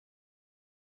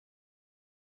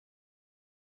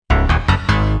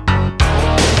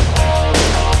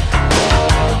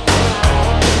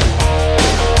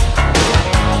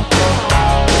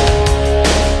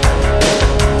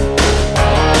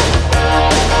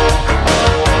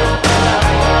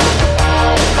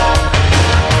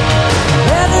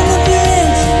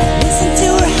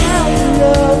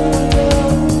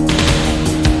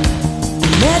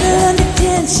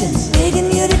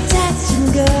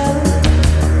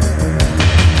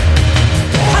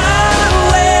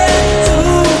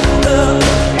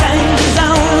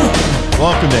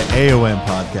AOM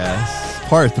podcast,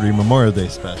 part 3, Memorial Day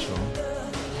special.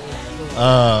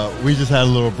 We just had a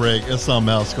little break. There's something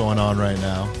else going on right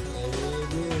now.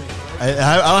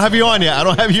 I don't have you on yet.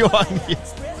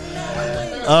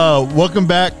 Welcome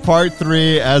back, part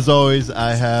 3. As always,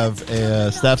 I have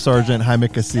a Staff Sergeant Jaime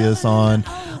Casillas on.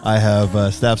 I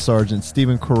have Staff Sergeant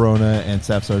Stephen Corona and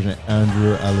Staff Sergeant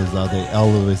Andrew Alizade,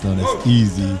 otherwise known as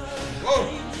Easy,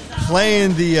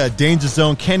 playing the Danger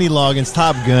Zone Kenny Loggins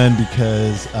Top Gun,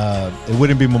 because it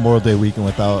wouldn't be Memorial Day weekend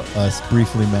without us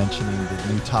briefly mentioning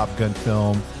the new Top Gun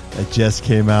film that just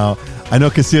came out. I know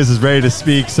Casillas is ready to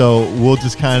speak, so we'll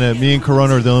just me and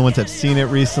Corona are the only ones that have seen it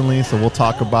recently, so we'll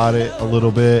talk about it a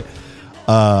little bit.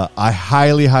 I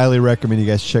highly recommend you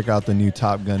guys check out the new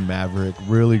Top Gun Maverick.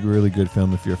 Really good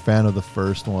film. If you're a fan of the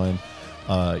first one,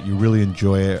 you really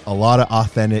enjoy it. A lot of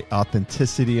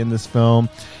authenticity in this film.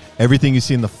 Everything you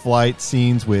see in the flight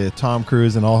scenes with Tom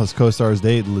Cruise and all his co-stars,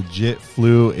 they legit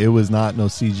flew. It was not no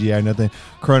CGI, nothing.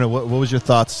 Corona, what was your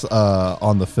thoughts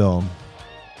on the film?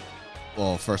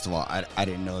 Well, first of all, I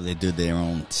didn't know they did their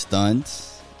own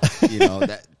stunts. You know,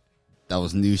 that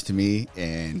was news to me.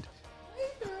 And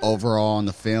overall on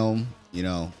the film, you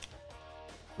know,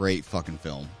 great fucking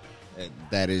film.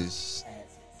 That is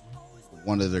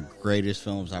one of the greatest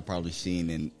films I've probably seen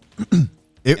in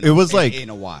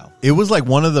a while. It was like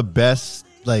one of the best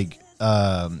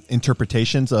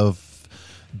interpretations of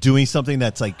doing something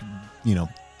that's like, you know,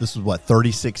 this is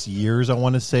 36 years I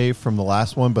want to say from the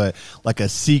last one, but like a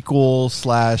sequel /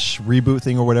 reboot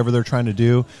thing or whatever they're trying to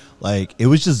do. Like, it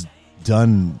was just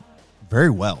done very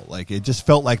well. Like, it just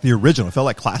felt like the original. It felt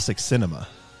like classic cinema.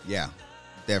 Yeah,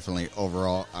 definitely.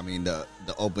 Overall, I mean, the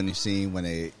opening scene when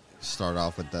they start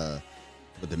off with the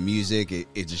music,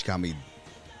 it just got me.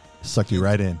 Sucked you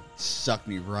right in. Sucked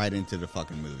me right into the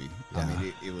fucking movie. Yeah. I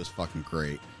mean, it was fucking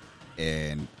great.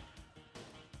 And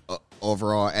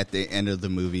overall, at the end of the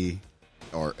movie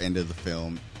or end of the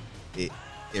film, it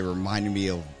reminded me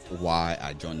of why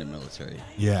I joined the military.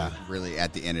 Yeah. Really,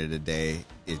 at the end of the day,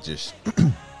 it just...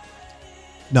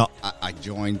 No, I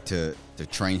joined to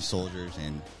train soldiers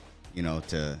and, you know,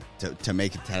 to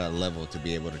make it to that level, to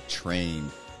be able to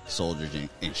train soldiers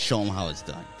and show them how it's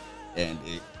done. And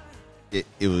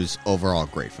it was overall a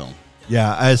great film.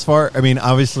 Yeah,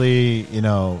 obviously, you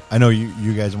know, I know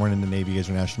you guys weren't in the Navy, you guys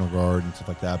were National Guard and stuff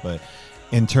like that, but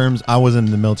in terms, I wasn't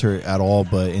in the military at all,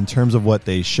 but in terms of what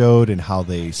they showed and how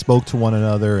they spoke to one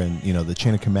another and, you know, the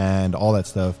chain of command, all that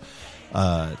stuff,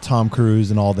 Tom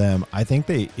Cruise and all them, I think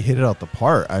they hit it out the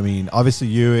park. I mean, obviously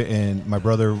you and my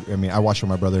brother, I watched with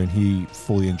my brother and he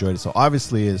fully enjoyed it. So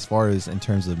obviously, as far as in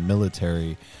terms of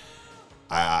military,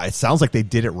 it sounds like they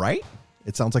did it right.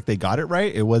 It sounds like they got it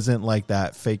right. It wasn't like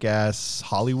that fake ass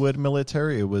Hollywood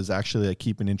military. It was actually like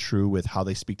keeping it true with how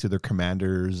they speak to their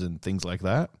commanders and things like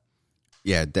that.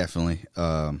 Yeah, definitely.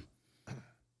 I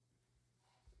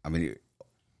mean,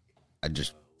 I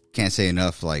just can't say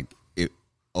enough. Like, it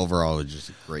overall is just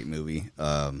a great movie.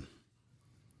 1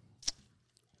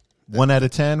 out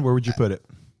of 10. Where would you put it?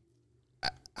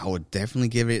 I would definitely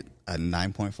give it a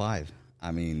 9.5.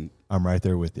 I mean, I'm right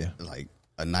there with you. Like,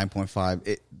 a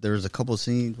 9.5. There's a couple of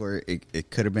scenes where it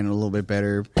could have been a little bit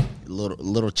better, a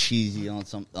little cheesy on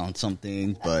some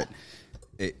things, but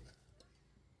it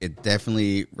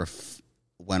definitely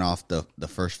went off the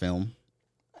first film,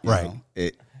 right?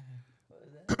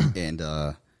 And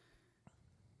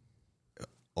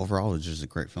overall, it's just a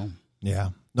great film. Yeah,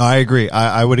 no, I agree.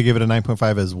 I would have given it a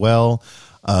 9.5 as well.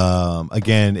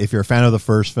 Again, if you're a fan of the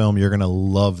first film, you're gonna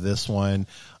love this one.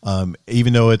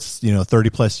 Even though it's, you know, 30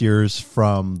 plus years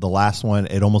from the last one,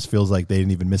 it almost feels like they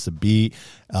didn't even miss a beat.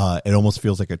 It almost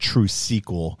feels like a true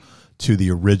sequel to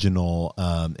the original,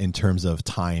 in terms of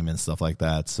time and stuff like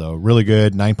that. So really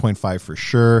good. 9.5 for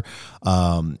sure.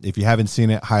 If you haven't seen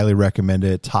it, highly recommend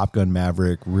it. Top Gun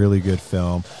Maverick, really good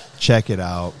film. Check it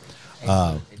out.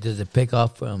 Does it pick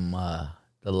up from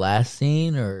the last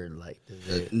scene, or like?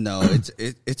 No,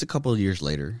 it's a couple of years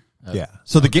later. Yeah.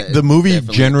 So the movie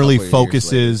generally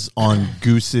focuses on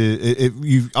Goose's.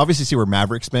 You obviously see where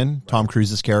Maverick's been, Tom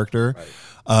Cruise's character,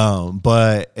 right.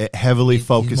 But it heavily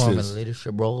focuses. He's more of a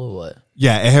leadership role, or what?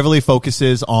 Yeah, it heavily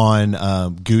focuses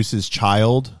on Goose's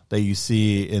child that you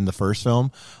see in the first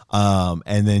film,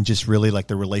 and then just really like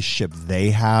the relationship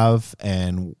they have,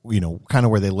 and, you know, kind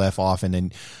of where they left off, and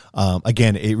then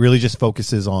again, it really just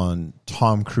focuses on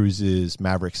Tom Cruise's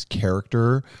Maverick's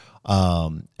character.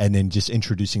 And then just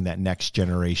introducing that next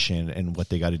generation and what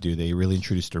they got to do. They really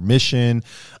introduced their mission,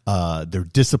 their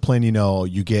discipline. You know,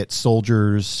 you get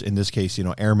soldiers, in this case, you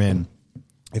know, airmen,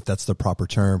 if that's the proper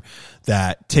term,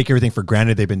 that take everything for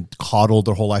granted. They've been coddled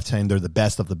their whole lifetime. They're the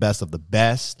best of the best of the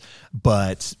best.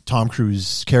 But Tom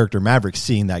Cruise's character Maverick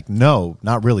seeing that, no,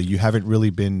 not really. You haven't really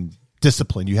been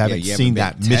disciplined. You haven't seen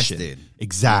that mission.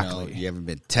 Exactly. You haven't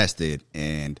been tested.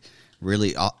 And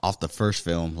really off the first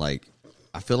film, like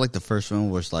I feel like the first film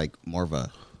was like more of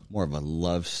a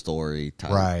love story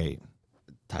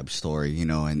type story, you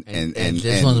know, and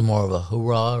this one's more of a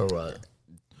hoorah or what?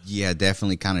 Yeah,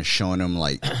 definitely kind of showing them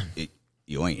like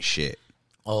you ain't shit.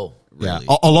 Oh, really?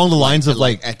 Yeah. Along the lines of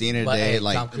like at the end of the day,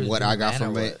 like what I got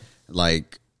from it,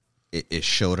 like it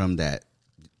showed them that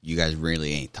you guys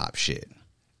really ain't top shit.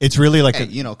 It's really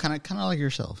like you know, kind of like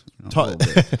yourself. You know,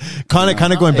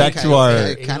 kind of going back to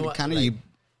our kind of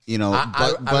you know,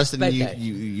 busting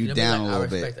you down a little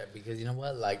bit. I respect that because you know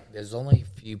what? Like, there's only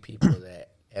a few people that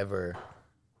ever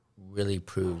really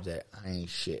proved that I ain't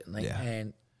shit. Like,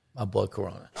 and my boy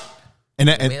Corona. And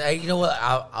I mean, like, you know what?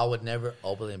 I would never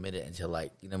openly admit it until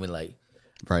like, you know what I mean? Like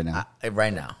right now.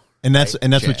 Right now. And that's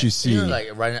what you see. You know, like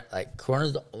right now, like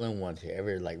Corona's the only one to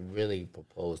ever like really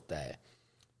propose that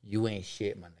you ain't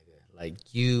shit, my nigga.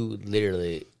 Like you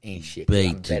literally ain't shit.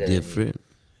 Big to different.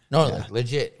 No, like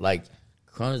legit. Like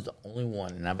Corona's the only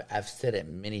one, and I've said it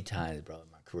many times, bro, in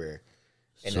my career.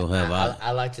 And so have I.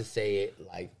 I like to say it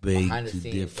like big behind the to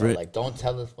scenes. different. Bro. Like don't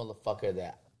tell this motherfucker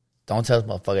that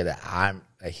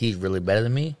he's really better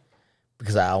than me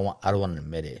because I don't want to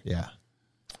admit it. Yeah.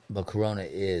 But Corona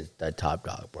is the top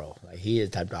dog, bro. Like he is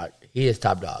top dog. He is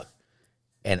top dog,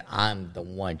 and I'm the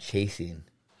one chasing.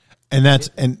 And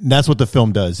that's what the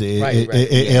film does.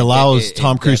 It allows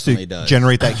Tom Cruise to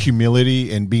generate that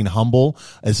humility and being humble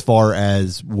as far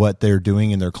as what they're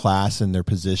doing in their class and their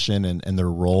position and their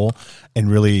role, and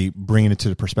really bringing it to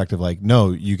the perspective like,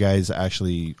 no, you guys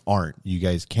actually aren't. You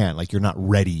guys can't. Like, you're not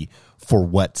ready for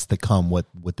what's to come. What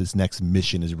this next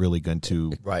mission is really going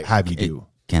to have you do.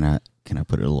 Can I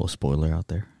put a little spoiler out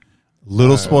there?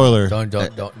 Little spoiler.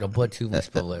 Don't put too much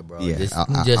spoiler, bro. Yeah,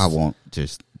 I won't.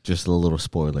 Just a little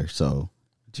spoiler. So,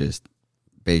 just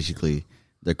basically,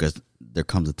 there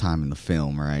comes a time in the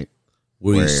film, right,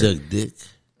 where you suck dick.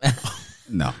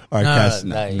 No, all right, Cass.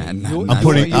 No. I'm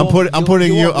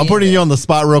putting you on the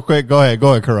spot real quick. Go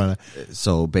ahead, Corona.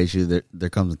 So basically, there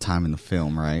comes a time in the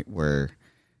film, right, where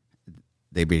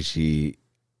they basically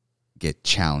get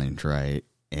challenged, right,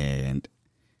 and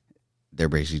they're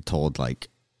basically told like,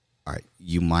 all right,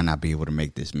 you might not be able to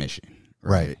make this mission,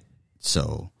 right?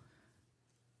 So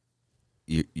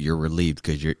you're relieved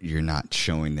because you're not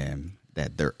showing them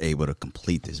that they're able to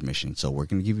complete this mission. So we're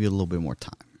going to give you a little bit more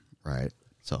time, right?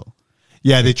 So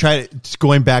yeah, they try to,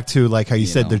 going back to like how you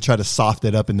said, they try to soft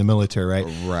it up in the military, right?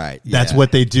 Right. That's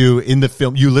what they do in the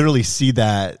film. You literally see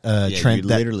that trend. You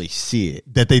literally see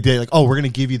it. That they did like, oh, we're going to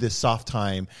give you this soft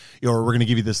time, or we're going to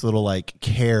give you this little like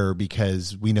care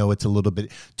because we know it's a little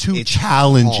bit too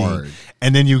challenging. Hard.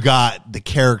 And then you got the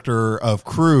character of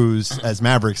Cruise as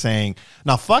Maverick saying,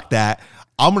 now fuck that.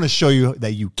 I'm going to show you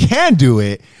that you can do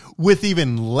it with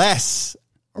even less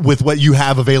with what you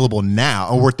have available now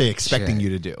or what they're expecting you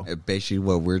to do. Basically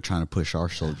what we're trying to push our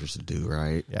soldiers to do,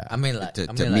 right? Yeah. I mean, like,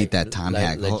 to meet that time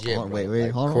hack. Legit,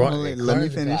 hold on. Let me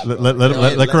finish.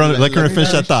 Let Corona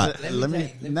finish that thought. Let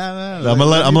me. No. I'm gonna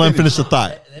let him finish the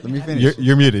thought. Let me finish.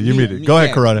 You're muted. Go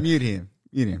ahead, Corona. Mute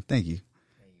him. Thank you.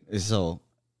 So,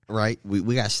 right,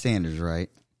 we got standards,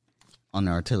 right, on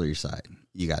the artillery side.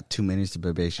 You got 2 minutes to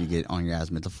basically get on your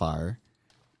azimuth of fire.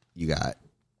 You got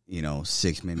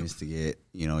 6 minutes to get,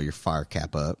 your fire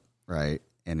cap up, right?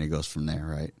 And it goes from there,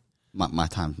 right? My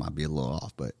times might be a little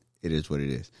off, but it is what it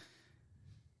is.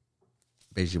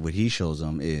 Basically, what he shows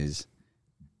them is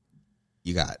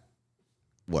you got,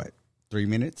 3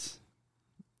 minutes?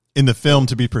 In the film,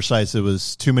 to be precise, it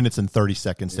was 2 minutes and 30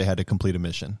 seconds they had to complete a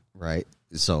mission. Right.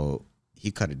 So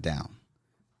he cut it down.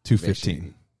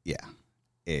 2:15. Yeah.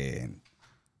 And,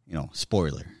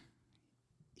 spoiler,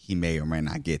 he may or may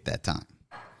not get that time.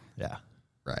 Yeah.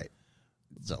 Right.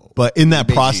 So, but in that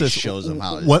process, shows them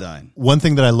how it's done. One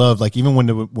thing that I love, like even when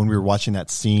we were watching that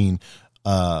scene,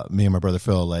 me and my brother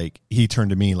Phil, like he turned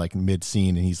to me like mid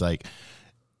scene and he's like,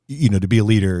 to be a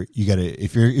leader, you got to,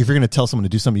 if you're going to tell someone to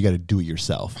do something, you got to do it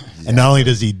yourself. Exactly. And not only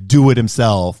does he do it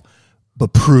himself,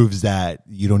 but proves that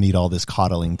you don't need all this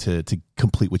coddling to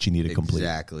complete what you need to complete.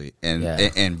 Exactly.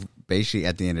 And basically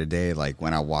at the end of the day, like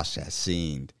when I watched that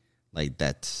scene, like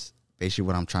that's basically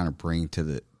what I'm trying to bring to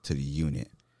the unit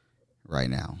right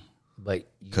now. But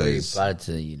you already brought it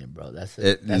to the unit, bro.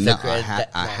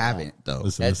 I haven't though.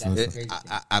 Listen.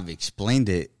 I've explained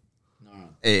it,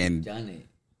 and done it.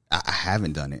 I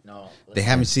haven't done it. No, they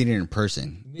haven't seen it in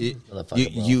person.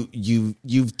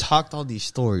 You've talked all these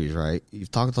stories, right?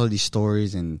 You've talked all these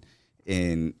stories and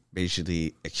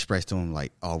basically expressed to them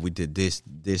like, oh, we did this,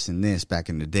 and this back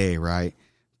in the day, right?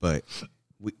 But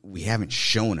we haven't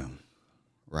shown them,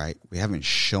 right? We haven't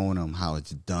shown them how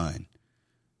it's done.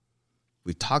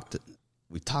 We talked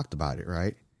about it,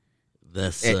 right?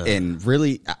 That's and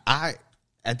really, I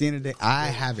at the end of the day, I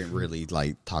haven't really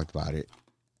like talked about it.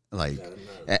 Like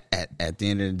at the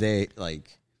end of the day,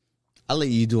 like I let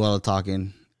you do all the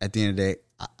talking. At the end of the day,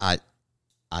 I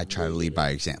try to lead by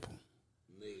example.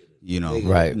 You know,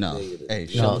 right? No, hey,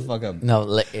 shut the fuck up. No,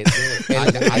 let the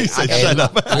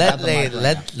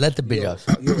bitch up.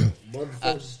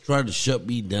 motherfuckers try to shut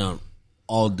me down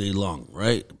all day long,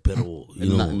 right? Pero,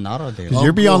 you know, Not all day. Because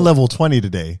you're beyond level 20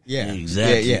 today. Yeah,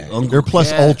 exactly. Yeah. You're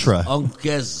plus ultra. Uncle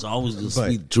Cass is always gonna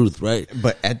speak the truth, right?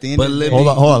 But at the end of the day, Hold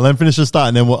on. Let me finish this thought,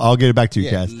 and then I'll get it back to you,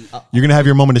 Cass. You're gonna have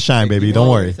your moment to shine, baby. Don't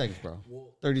worry. 30 seconds, bro.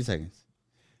 30 seconds.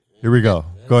 Here we go.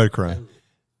 Go ahead, Karan.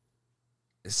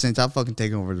 Since I fucking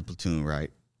taken over the platoon,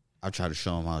 right? I'll try to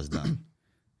show them how it's done.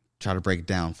 Try to break it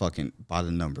down fucking by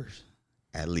the numbers,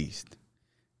 at least.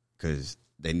 Because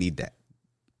they need that.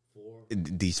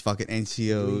 These fucking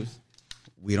NCOs,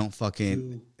 we don't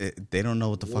fucking, they don't know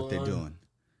what the fuck they're doing.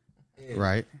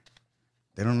 Right?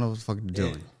 They don't know what the fuck they're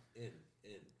doing.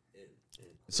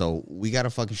 So we got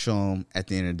to fucking show them at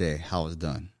the end of the day how it's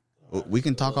done. We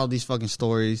can talk all these fucking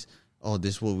stories. Oh,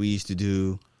 this is what we used to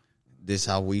do. This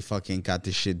how we fucking got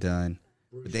this shit done.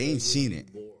 But they ain't seen it.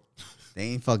 They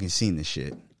ain't fucking seen this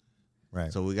shit.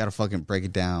 Right. So we got to fucking break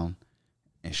it down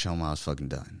and show them how it's fucking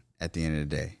done at the end of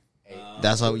the day.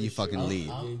 That's how you fucking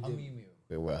lead.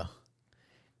 Well,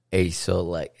 hey, so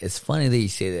like, it's funny that you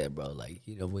say that, bro. Like,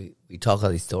 you know, we talk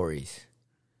all these stories,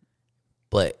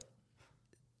 but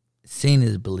seeing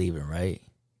is believing, right?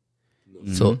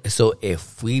 Mm-hmm. So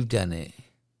if we've done it,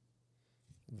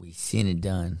 we've seen it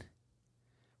done,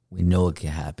 we know it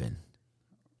can happen.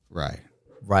 Right.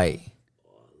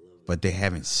 But they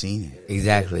haven't seen it.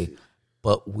 Exactly.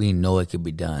 But we know it can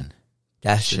be done.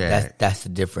 That's the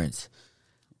difference.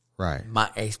 Right. My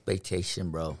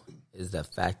expectation, bro, is the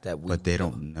fact that But they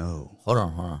don't know. Hold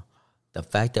on. The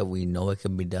fact that we know it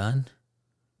can be done.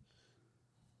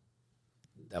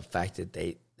 The fact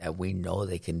that we know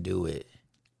they can do it.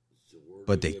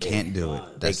 But they can't do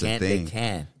it. That's the thing. They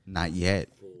can. Not yet.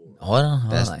 Hold on.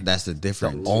 That's the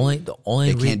difference. The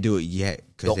only they can't do it yet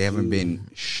because they haven't been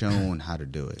shown how to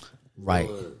do it.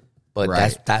 Right. But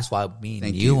right. That's why me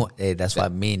and you. That's why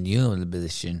me and you in the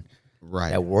position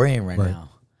that we're in right now.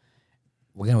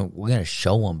 We're gonna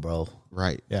show them, bro.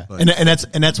 Right. Yeah. And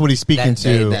that's what he's speaking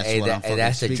to.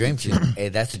 That's the dream team.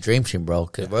 That's the dream team, bro.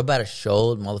 Because we're about to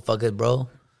show motherfuckers, bro.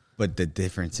 But the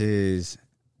difference is,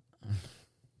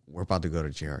 we're about to go to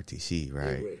JRTC,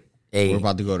 right? We're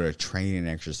about to go to a training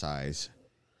exercise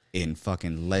in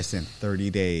fucking less than 30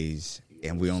 days,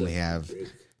 and we only have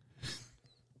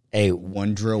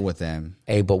one drill with them.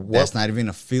 But that's not even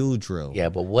a field drill. Yeah,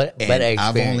 but what? And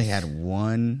I've only had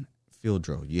one field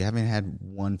drill. You haven't had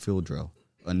one field drill.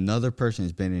 Another person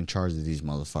has been in charge of these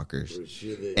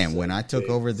motherfuckers. And when I took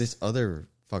over this other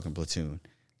fucking platoon,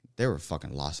 they were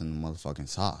fucking lost in the motherfucking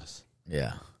sauce.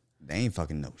 Yeah. They ain't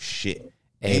fucking know shit.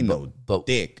 They ain't no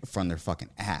dick from their fucking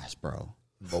ass, bro.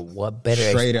 But what better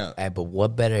straight up? But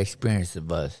what better experience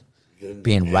of us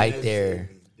being right there,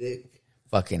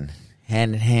 fucking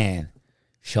hand in hand,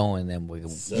 showing them what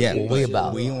we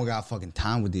about. We don't got fucking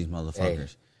time with these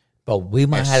motherfuckers. But we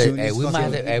might have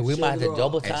to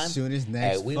double time. As soon as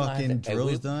next fucking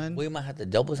drill's done, we might have to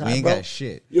double time. We ain't got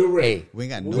shit. You're right. We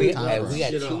ain't got no time. We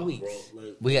got 2 weeks.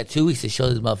 We got 2 weeks to show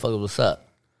these motherfuckers what's up.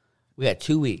 We got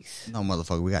 2 weeks. No,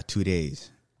 motherfucker, we got 2 days.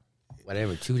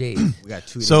 Whatever, 2 days. We got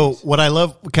 2 days. So what I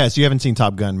love, Cass, you haven't seen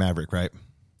Top Gun Maverick, right?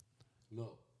 No.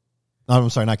 Oh,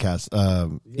 I'm sorry, not Cass.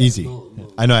 Easy.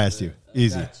 No. I know I asked you.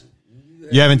 Easy.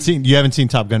 You haven't seen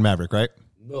Top Gun Maverick, right?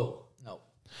 No.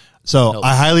 So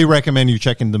I highly recommend you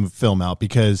checking the film out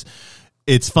because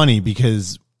it's funny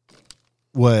because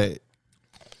what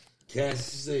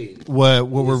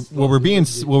we're being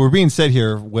said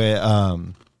here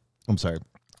I'm sorry,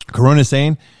 Corona's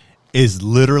saying is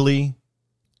literally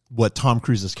what Tom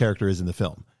Cruise's character is in the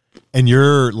film. And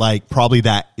you're like probably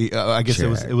that I guess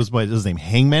sure. it was his name,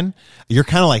 Hangman. You're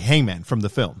kind of like Hangman from the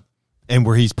film. And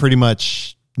where he's pretty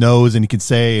much knows and he can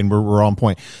say and we're on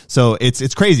point. So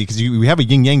it's crazy because we have a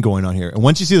yin yang going on here. And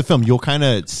once you see the film, you'll kind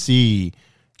of see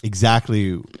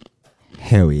exactly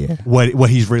Hell yeah. what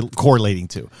he's correlating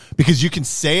to, because you can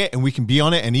say it and we can be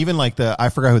on it. And even like I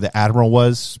forgot who the admiral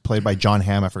was, played by John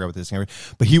Hamm. I forgot what this name,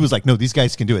 but he was like, no, these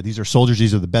guys can do it. These are soldiers.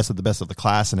 These are the best of the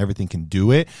class, and everything can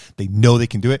do it. They know they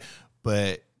can do it.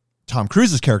 But Tom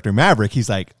Cruise's character Maverick, he's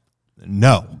like,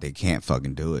 no, they can't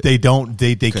fucking do it. They don't.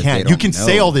 They can't. You can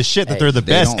say all this shit that they're the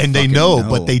best, and they know,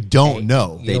 but they don't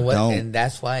know. You know what? Don't. And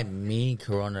that's why me and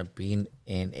Corona being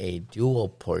in a dual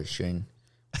portion,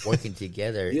 working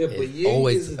together, is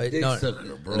always is a dick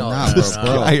sucker, bro. No.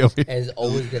 It's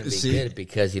always gonna be good,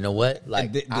 because you know what?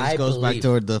 Like this goes back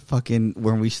toward the fucking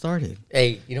when we started.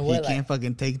 Hey, you know what? He can't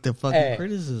fucking take the fucking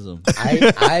criticism.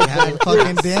 I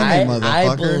fucking damn it, motherfucker.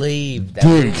 I believe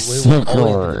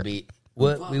that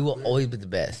we will always be the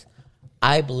best.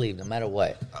 I believe, no matter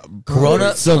what.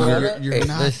 Corona, you're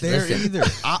not there either.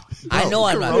 I know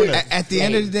I'm not there. At the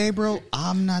end of the day, bro,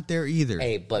 I'm not there either.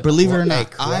 Hey, but believe it or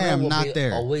not, Corona I am not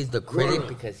there. Always the critic,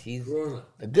 because he's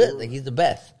the good. Like, he's the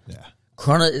best. Yeah.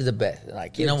 Corona is the best.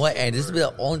 Like, you know what? And this will be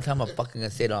the only time I'm fucking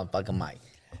gonna say it on fucking mic.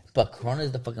 But Corona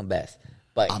is the fucking best.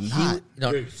 But I'm not.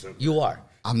 No, you are.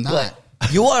 I'm not.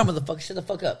 But you are, motherfucker. Shut the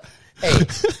fuck up.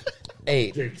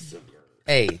 Hey,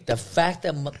 hey, the fact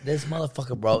that this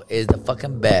motherfucker, bro, is the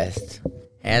fucking best,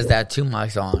 hands down, 2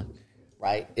 mics on,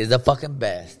 right, is the fucking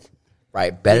best,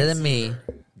 right, better than me,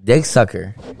 dick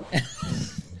sucker.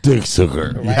 Dick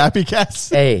sucker. You happy, Cass?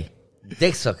 Hey,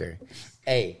 dick sucker.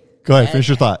 Hey. Go ahead, finish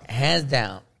your thought. Hands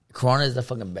down, Corona is the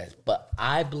fucking best. But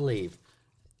I believe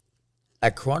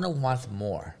that Corona wants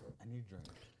more.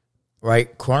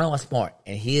 Right? Corona wants more.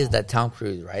 And he is that Tom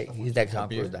Cruise, right? He's that Tom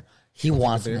Cruise. He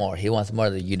wants more. He wants more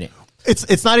of the unit.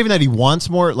 It's not even that he wants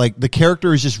more. Like, the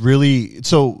character is just really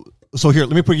so here,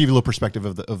 let me give you a little perspective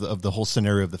of the whole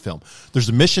scenario of the film. There's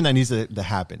a mission that needs to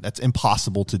happen. That's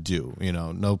impossible to do. You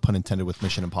know, no pun intended with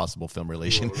Mission Impossible film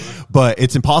relation, but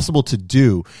it's impossible to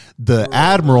do. The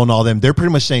admiral and all them, they're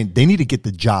pretty much saying they need to get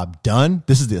the job done.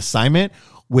 This is the assignment,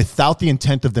 without the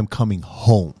intent of them coming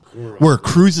home. Where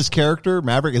Cruise's character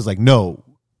Maverick is like, no,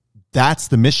 that's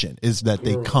the mission, is that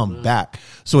they come back.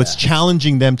 So it's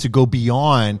challenging them to go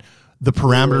beyond the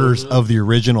parameters of the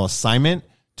original assignment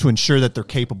to ensure that they're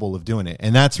capable of doing it.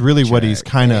 And that's really what he's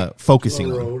kind of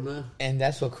focusing on. And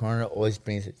that's what Corona always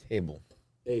brings to the table.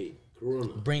 Hey,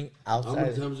 Corona. Bring outside. How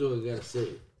many times do I gotta say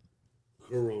it?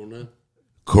 Corona.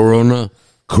 Corona.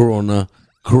 Corona.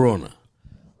 Corona.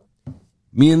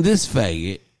 Me and this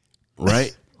faggot,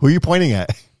 right? Who are you pointing at?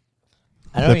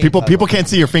 I know People can't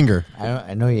see your finger.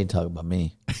 I know you ain't talking about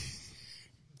me.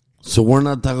 So we're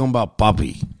not talking about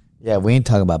Poppy. Yeah, we ain't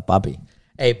talking about Bobby.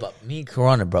 Hey, but me and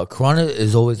Corona, bro. Corona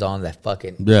is always on that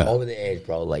fucking over the edge,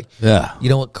 bro. Like, you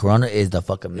know what? Corona is the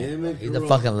fucking man. Bro. He's the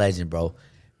fucking legend, bro.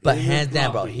 But hands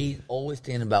down, bro, he's always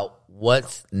thinking about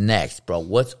what's next, bro.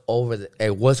 What's over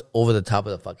the top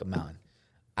of the fucking mountain.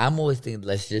 I'm always thinking,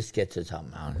 let's just get to the top of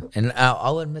the mountain. And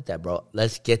I'll admit that, bro.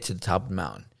 Let's get to the top of the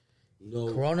mountain.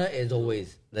 No. Corona is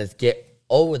always, let's get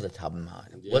over the top of the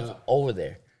mountain. Yeah. What's over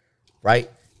there,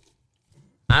 right?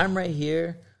 I'm right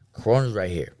here. Corona's right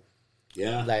here.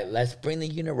 Yeah. Like, let's bring the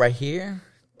unit right here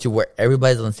to where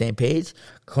everybody's on the same page.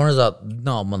 Corona's up.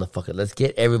 No, motherfucker. Let's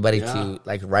get everybody to,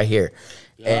 like, right here.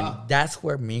 Yeah. And that's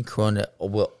where me and Corona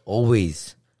will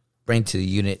always bring to the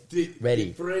unit ready.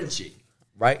 Differentiate.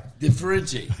 Right?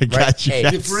 Differentiate. I got you. Hey,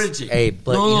 differentiate. Hey,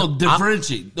 but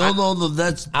differentiate. No,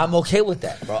 that's... I'm okay with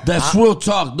that, bro. That's real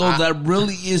talk. No, that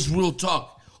really is real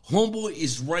talk. Homeboy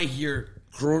is right here.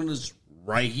 Corona's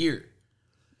right here.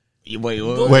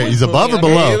 Wait, he's above or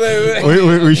below?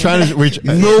 We're trying to. They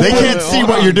can't see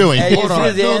what you're doing. Hey, hold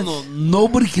on. No.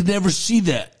 Nobody can ever see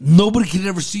that. Nobody can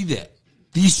ever see that.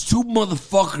 These two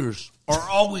motherfuckers are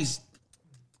always.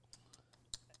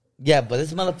 Yeah, but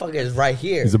this motherfucker is right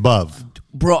here. He's above,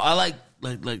 bro. I like.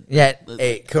 Yeah,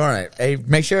 hey, Corona. Hey,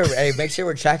 make sure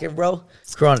we're tracking, bro.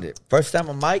 Corona, first time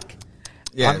on mic.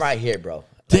 Yes. I'm right here, bro.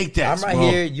 Take that. I'm right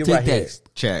here. You right here.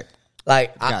 Check.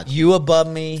 Like, you above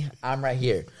me, I'm right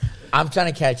here. I'm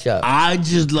trying to catch up. I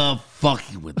just love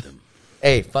fucking with them.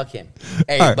 Hey, fuck him.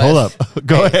 Hey, all right, hold up.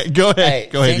 Go ahead. Go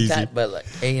ahead, easy. Time, but like,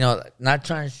 hey, not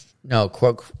trying to,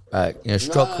 stroke,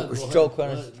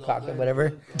 cock, whatever.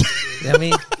 You know what I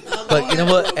mean? But you know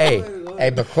what?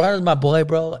 Hey, but Corona's my boy,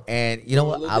 bro. And you know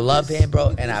what? I love him,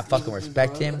 bro. And I fucking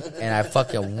respect him. And I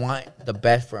fucking want the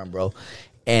best for him, bro.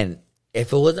 And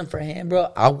if it wasn't for him,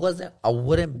 bro, I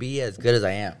wouldn't be as good as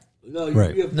I am. No,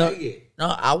 you'd be a faggot. No,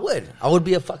 I would. I would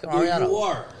be a fucking Ariana. You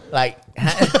are. Like,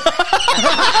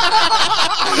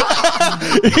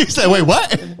 he said, "Wait,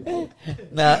 what?"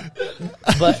 Nah,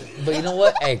 but you know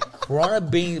what? Hey, Corona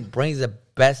brings the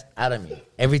best out of me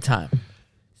every time.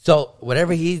 So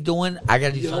whatever he's doing, I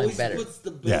gotta do He something always better. puts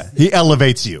the best. Yeah, he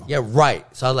elevates you. Yeah, right.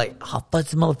 So I was like, oh, fuck,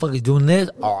 this motherfucker's doing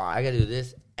this. Oh, I gotta do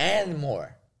this and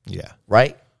more. Yeah.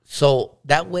 Right? So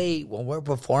that way, when we're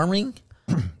performing,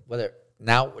 whether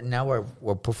now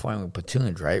we're performing with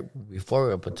platoons, right? Before we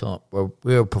were platoon,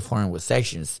 we were performing with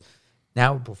sections.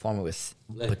 Now we're performing with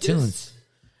platoons. This.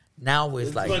 Now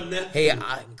it's like, my nephew. hey,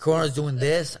 Corona's doing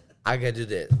this, I gotta do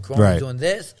this. Corona's Right. doing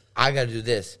this, I gotta do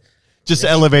this. Just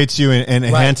elevates you and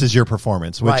enhances your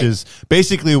performance, which Right. is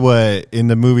basically what in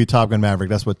the movie Top Gun Maverick.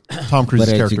 That's what Tom Cruise's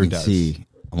But as you character can does. see,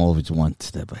 I'm always one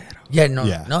step ahead of him. Yeah, no,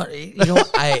 Yeah. no. You know,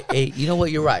 you know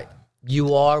what? You're right.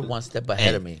 You are one step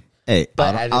ahead of me. Hey,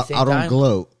 But I at don't, the same I don't time-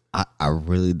 gloat. I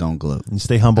really don't gloat. You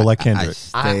stay humble like I Kendrick.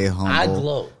 stay humble. I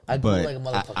glow. I glow but like a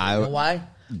motherfucker. I- You know why?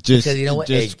 Just Because you know what?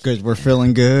 Just Hey, because we're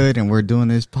feeling good and we're doing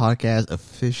this podcast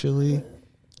officially,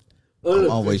 I'm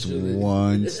always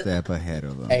one step ahead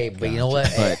of them. hey, but you know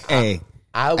what? But hey,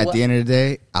 I at the end of the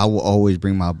day, I will always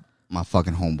bring my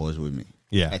fucking homeboys with me.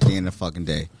 Yeah. At the end of the fucking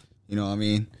day, you know what I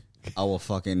mean? I will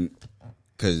fucking,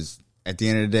 because at the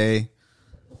end of the day,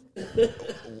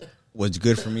 what's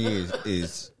good for me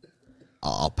is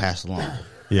I'll pass along.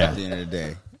 Yeah. At the end of the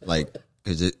day, like,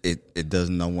 because it does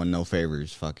no one no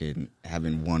favors. Fucking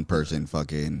having one person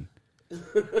fucking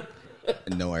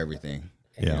know everything.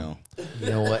 Yeah. You know? You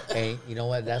know what? Hey, you know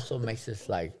what? That's what makes us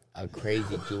like a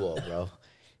crazy duo, bro.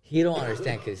 He don't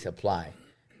understand because he's supply,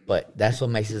 but that's what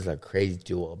makes us a crazy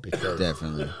duo because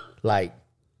Definitely. like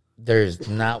there's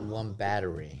not one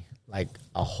battery, like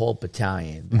a whole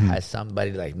battalion that has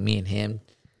somebody like me and him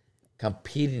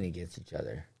competing against each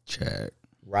other, Check.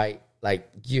 right? Like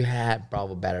you have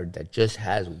Bravo battery that just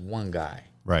has one guy.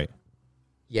 Right.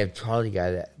 You have Charlie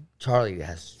that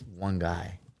has one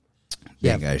guy.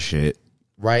 Yeah, guys, shit.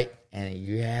 Right? And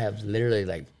you have literally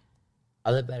like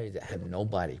other batteries that have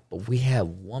nobody. But we have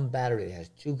one battery that has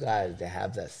two guys that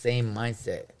have that same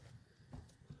mindset.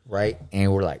 Right?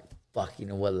 And we're like, fuck, you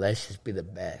know what? Let's just be the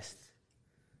best.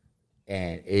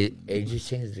 And it just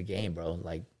changes the game, bro.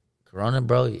 Like, Corona,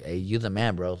 bro, hey, you the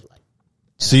man, bro. Like,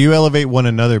 So you elevate one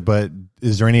another, but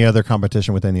is there any other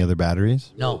competition with any other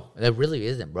batteries? no, there really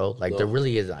isn't, bro. Like, there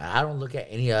really isn't. I don't look at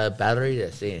any other battery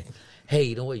that's saying, hey,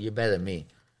 you know what? You're better than me.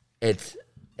 It's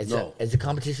No. a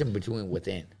competition between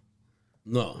within.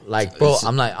 No, Like, bro, It's-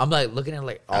 I'm like looking at it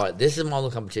like, all right, this is my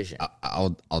little competition.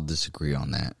 I'll disagree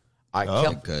on that All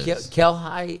right, because- Kel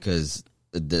High. because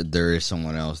there is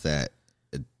someone else that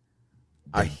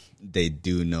they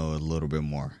do know a little bit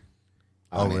more.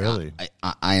 Oh, really?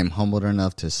 I am humbled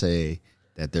enough to say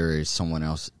that there is someone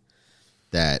else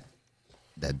that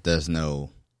does know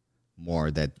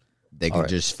more, that they can right.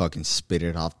 just fucking spit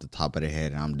it off the top of their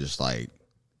head, and I'm just like,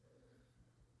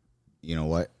 you know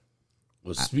what?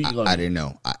 well, speak on I it. didn't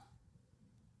know.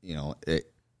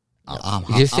 I'm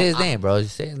Just say his name, bro.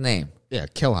 Just say his name. Yeah,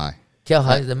 Kill High. Kel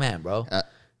High is the man, bro.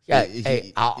 Yeah, he-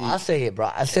 hey, I'll say it, bro.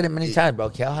 I said it many times, bro.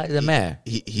 Kel High is the man.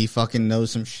 He fucking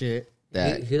knows some shit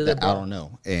that, He's a that I bro. don't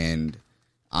know, and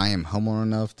I am humble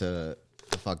enough to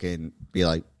fucking be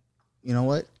like, you know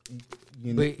what?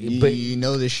 But- You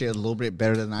know this shit a little bit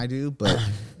better than I do, but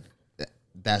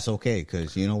that's okay,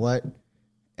 because you know what?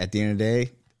 At the end of the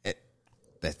day,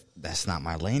 that's not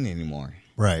my lane anymore.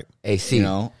 Right. Hey, see, You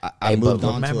know, I hey, but moved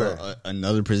on remember- to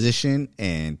another position,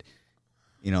 and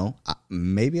you know,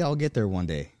 maybe I'll get there one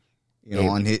day. You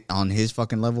know, Hey. on his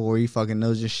fucking level where he fucking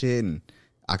knows his shit, and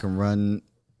I can run,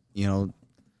 you know,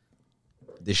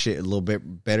 this shit a little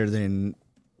bit better than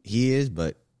he is.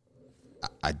 But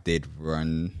I did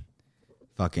run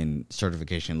fucking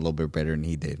certification a little bit better than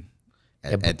he did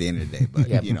at the end of the day. But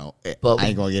Yeah, you know, but- I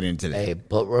ain't gonna get into that. hey,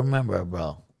 but remember,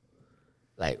 bro,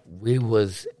 like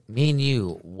me and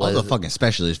you All was the fucking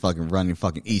specialists fucking running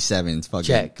fucking E7s fucking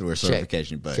Check, through a check,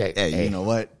 certification. But check. hey, Hey. you know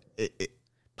what?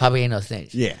 probably ain't no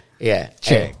snitch. Yeah. Yeah.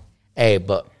 Check. Hey,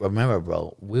 but remember,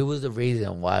 bro, we was the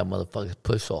reason why motherfuckers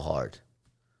push so hard.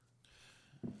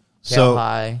 So- Kel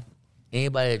High,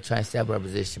 anybody that try to step our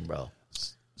position, bro.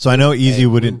 So I know Easy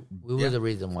wouldn't. We were the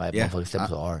reason why Yeah. motherfuckers step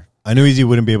so hard. I know Easy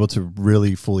wouldn't be able to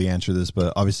really fully answer this,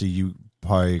 but obviously you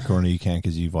probably, Corona, you can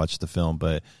because you've watched the film.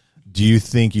 But do you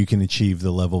think you can achieve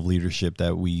the level of leadership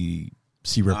that we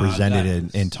see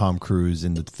represented in Tom Cruise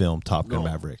in the film Top Gun No,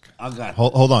 Maverick? I got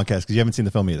Hold on, Cass, because you haven't seen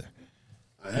the film either.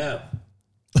 I have.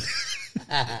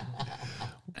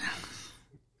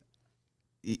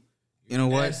 You know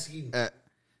what? asking-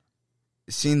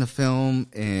 Seeing the film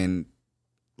and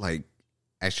like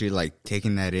actually like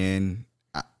taking that in,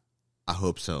 I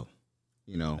hope so.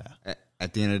 You know,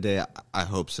 at the end of the day, I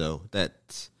hope so.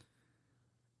 That's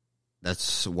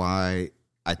why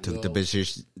I took the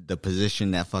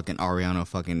position that fucking Ariana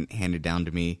fucking handed down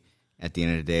to me, at the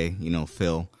end of the day, you know,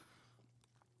 Phil,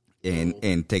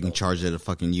 and taking charge of the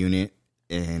fucking unit,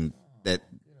 and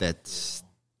that's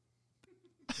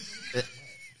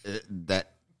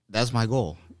my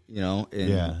goal, you know,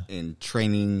 in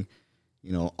training,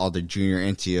 you know, all the junior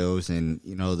NTOs and,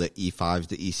 you know, the E5s,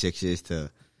 the E6s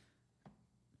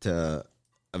to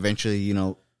eventually, you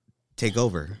know, take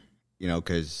over, you know,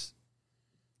 because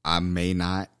I may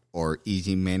not, or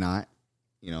Easy may not,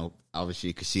 you know,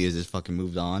 obviously Casillas has fucking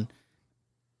moved on,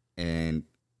 and,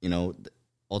 you know,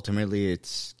 ultimately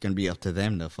it's going to be up to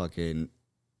them to fucking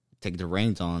take the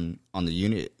reins on the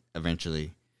unit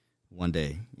eventually one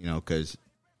day, you know, because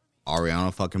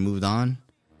Ariano fucking moved on.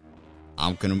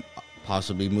 I'm going to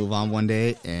possibly move on one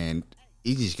day, and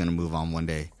Easy's going to move on one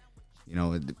day. You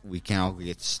know, we can't all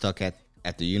get stuck at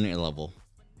the unit level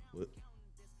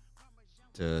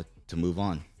to move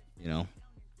on, you know.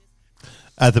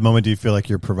 At the moment, do you feel like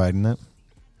you're providing that?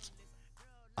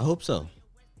 I hope so.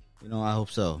 You know, I hope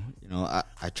so. You know,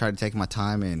 I try to take my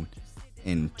time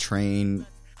and train,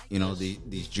 you know,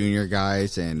 these junior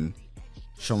guys and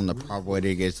show them the proper way that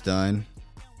it gets done.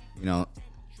 You know,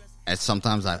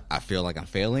 sometimes I feel like I'm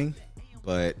failing,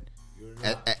 but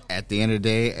at the end of the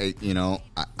day, you know,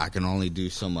 I can only do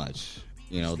so much.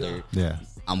 You know,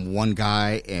 I'm one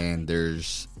guy, and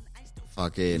there's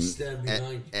fucking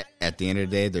at the end of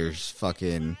the day, there's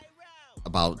fucking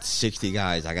about 60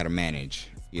 guys I got to manage.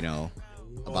 You know,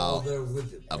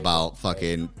 about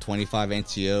fucking 25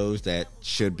 NCOs that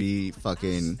should be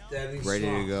fucking ready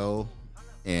to go,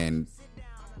 and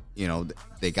you know,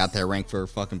 they got their rank for a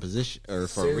fucking position or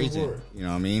for a reason. You know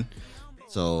what I mean?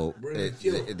 So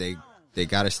they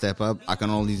got to step up. I can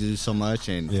only do so much,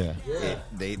 and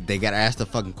they got to ask the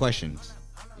fucking questions.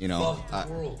 You know,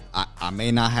 I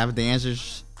may not have the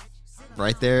answers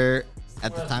right there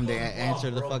at the time they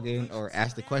answer the fucking or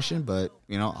ask the question, but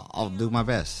you know, I'll do my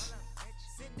best.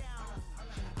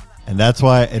 And that's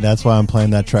why I'm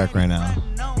playing that track right now.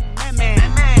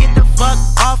 Get the fuck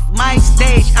off my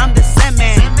stage. I'm the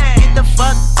Sandman. Get the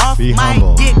fuck off Be my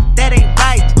humble. dick. That ain't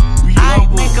right. I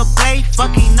make a play,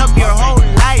 fucking up your whole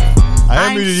life.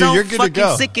 I unmuted you. so You're good to fucking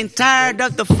go. sick and tired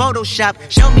of the Photoshop.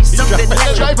 Show me something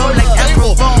natural like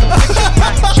Afro.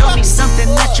 Show me something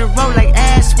natural like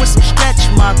ass with some stretch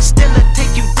marks. Still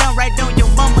take you down right on your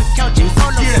mama couch and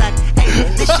polo sock. Hey,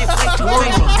 this shit way too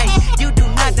crazy. Hey, you do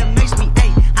not amaze me.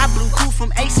 Hey, I blew cool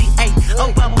from ACA.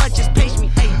 Oh, how much just page me.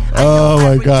 Hey, Oh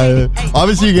my god!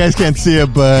 Obviously, you guys can't see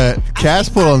it, but Cass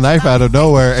pulled a knife out of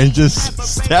nowhere and just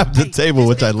stabbed the table,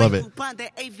 which I love it.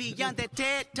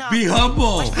 Be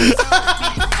humble.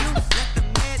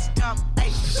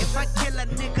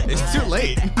 It's too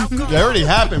late. It already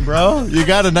happened, bro. You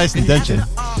got a nice indention.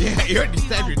 Yeah, you already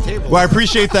stabbed your table. Well, I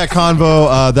appreciate that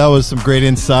convo. That was some great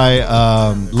insight.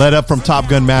 Led up from Top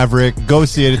Gun Maverick. Go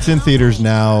see it. It's in theaters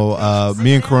now.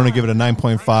 Me and Corona give it a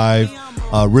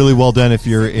 9.5. Really well done if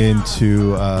you're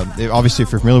into, obviously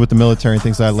if you're familiar with the military and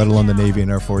things like that, let alone the Navy and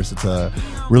Air Force. It's a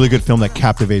really good film that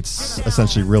captivates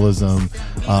essentially realism.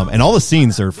 And all the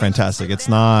scenes are fantastic.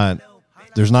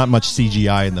 There's not much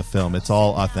CGI in the film. It's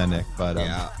all authentic. But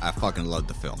yeah, I fucking loved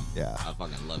the film. Yeah. I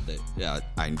fucking loved it. Yeah,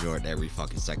 I enjoyed every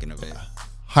fucking second of it.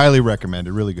 Highly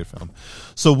recommended. Really good film.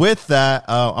 So with that,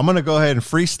 I'm going to go ahead and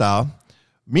freestyle,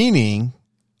 meaning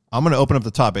I'm going to open up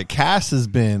the topic. Cass has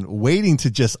been waiting to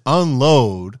just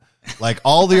unload like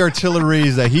all the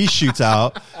artilleries that he shoots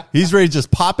out. He's ready to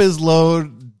just pop his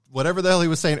load, whatever the hell he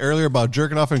was saying earlier about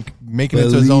jerking off and making it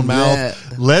into his own mouth.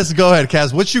 That. Let's go ahead,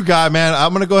 Cass. What you got, man?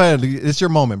 I'm going to go ahead. It's your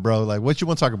moment, bro. Like, what you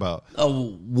want to talk about? Oh,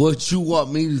 what you want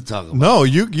me to talk about? No,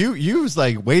 you was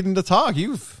like waiting to talk.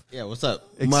 Yeah, what's up?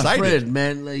 My Excited. friend,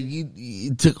 man, like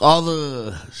you took all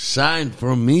the shine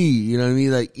from me. You know what I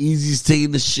mean? Like Easy's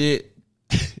taking the shit.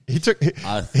 He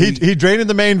drained in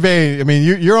the main vein. I mean,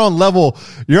 you're on level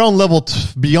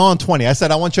beyond 20. I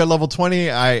said I want you at level 20.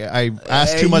 I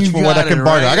asked too much for what I can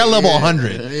barter. Right? I got level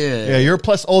 100. Yeah. You're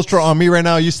plus ultra on me right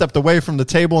now. You stepped away from the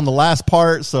table in the last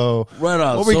part. So Right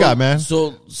on. what we got, man?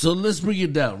 So let's bring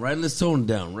it down, right? Let's tone it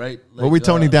down, right? Like, What we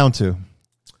toning down to?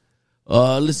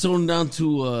 Let's tone it down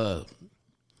to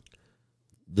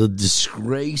the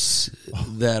disgrace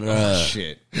that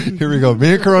Shit. Here we go.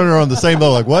 Me and Corona are on the same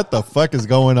level. Like, what the fuck is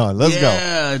going on? Let's go.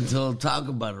 Yeah, until talk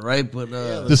about it, right? But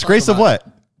Disgrace of what?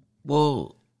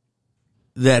 well,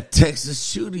 that Texas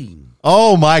shooting,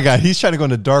 Oh my God, he's trying to go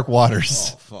into dark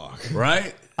waters. Fuck.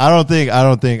 right? I don't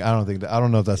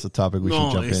know if that's the topic we should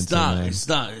No, jump it's into. not. man.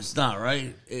 It's not,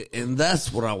 right? And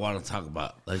that's what I want to talk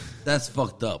about. Like that's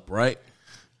fucked up, right?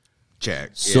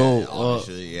 Check. So, yeah,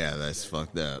 obviously, yeah, that's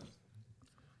fucked up.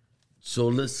 So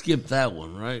let's skip that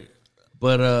one, right?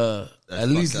 But at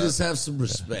least let's have some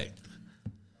respect.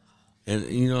 And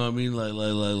you know what I mean?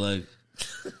 Like.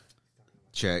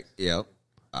 Check. Yep.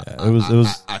 It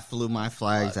was I flew my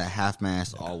flags at half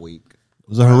mast all week. It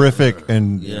was a horrific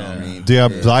and You know what I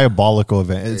mean? diabolical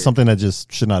event. It's something that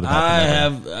just should not have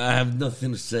happened. I have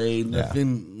nothing to say.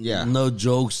 Nothing. Yeah. No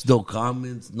jokes. No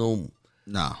comments. No.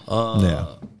 No.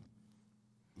 Yeah.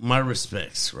 My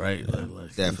respects. Right.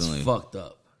 Like, Definitely. It's fucked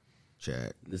up.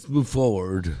 Check. Let's move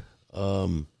forward.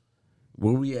 Where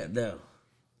we at now?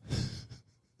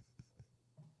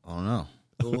 I don't know.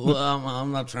 Well,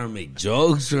 I'm not trying to make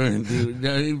jokes or anything, you know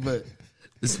what I mean? But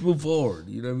let's move forward.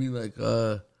 You know what I mean? Like,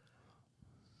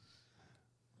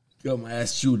 got my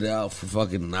ass chewed out for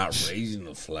fucking not raising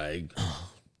the flag.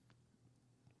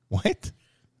 What?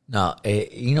 No,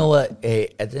 you know what?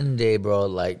 At the end of the day, bro,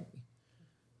 like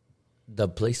the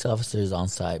police officers on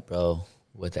site, bro,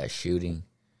 with that shooting.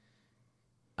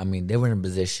 I mean, they were in a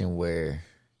position where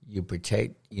you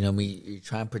protect. You know what I mean? You're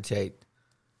trying to protect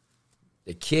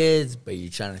the kids, but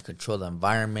you're trying to control the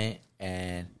environment,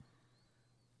 and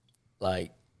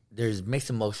like there's mixed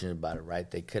emotions about it, right?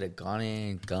 They could have gone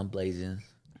in gun blazing,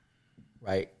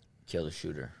 right? Kill the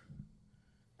shooter.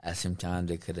 At the same time,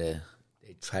 they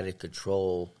try to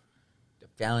control the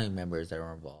family members that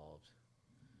are involved.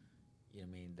 You know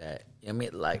what I mean?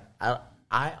 Like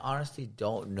I honestly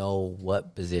don't know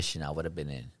what position I would have been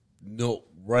in. No,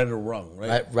 right or wrong,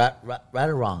 right? Right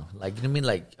or wrong. Like, you know what I mean?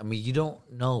 Like, I mean, you don't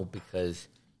know because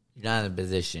you're not in a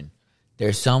position.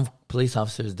 There's some police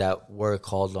officers that were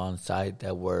called on site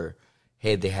that were,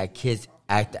 hey, they had kids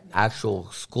at the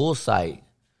actual school site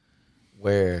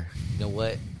where, you know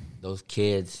what, those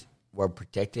kids were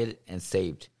protected and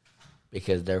saved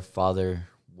because their father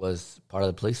was part of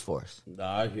the police force.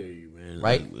 Nah, I hear you, man.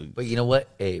 Right? Like, But you know what?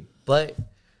 But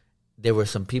there were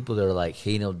some people that are like,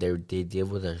 hey, you know, they did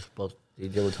what they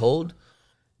were told.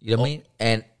 You know what I mean?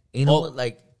 And you know what?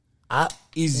 Like,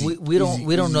 we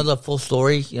don't know the full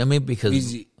story. You know what I mean? Because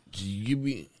easy. Can you give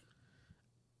me?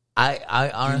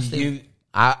 I honestly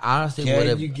would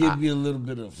have. Can you give me a little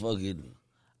bit of fucking?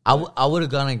 I would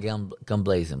have gone and gun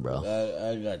blazing, bro.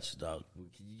 I got you, dog.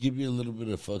 Can you give me a little bit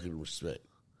of fucking respect?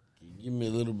 Can you give me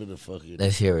a little bit of fucking?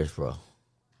 Let's hear it, bro.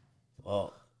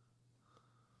 Well,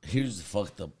 here's the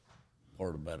fucked up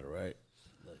part about it, right?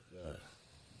 Like,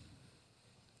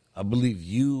 I believe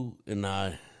you and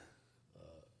I,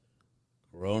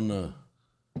 Corona,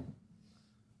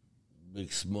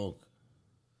 Big Smoke,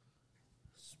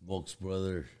 Smoke's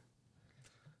brother.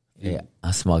 Yeah,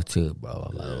 I smoke too,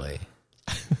 bro. By the way,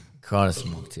 Corona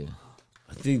smoke too.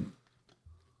 I think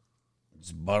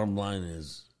the bottom line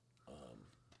is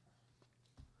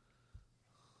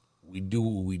we do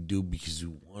what we do because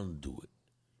we want to do it.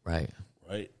 Right.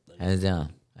 Right? Like, Hands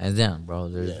down, bro.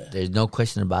 There's no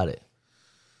question about it.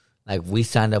 Like, we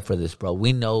signed up for this, bro.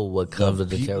 We know what comes with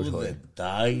the territory. People that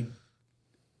died,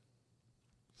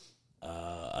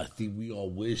 I think we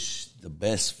all wish the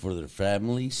best for their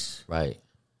families. Right.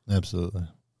 Absolutely.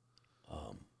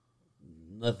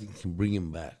 Nothing can bring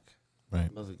him back.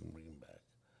 Right. Nothing can bring him back.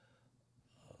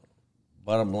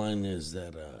 Bottom line is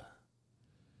that the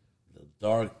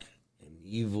dark and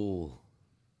evil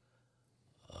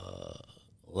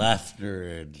laughter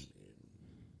and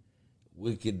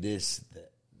wickedness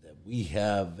that we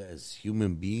have as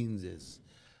human beings, as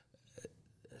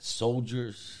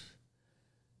soldiers,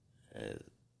 it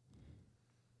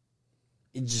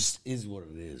just is what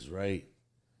it is, right?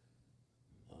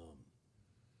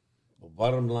 But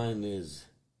bottom line is,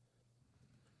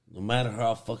 no matter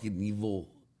how fucking evil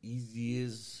Easy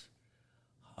is,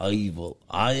 how evil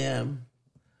I am,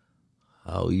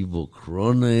 how evil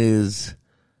Corona is,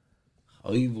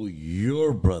 how evil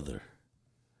your brother,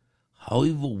 how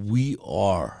evil we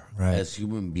are as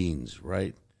human beings,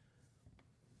 right?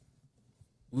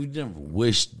 We've never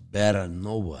wished bad on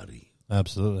nobody.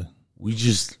 Absolutely. We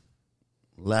just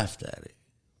laughed at it.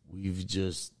 We've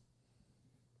just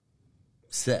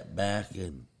sat back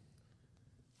and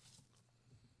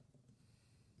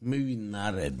maybe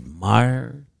not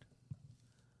admired,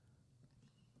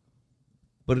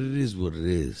 but it is what it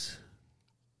is.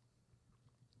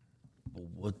 But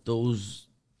what those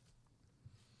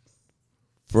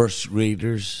first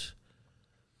graders,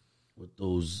 what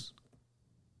those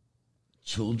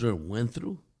children went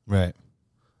through, Right.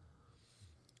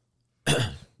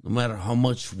 no matter how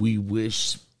much we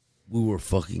wish we were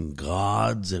fucking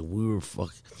gods and we were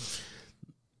fucking,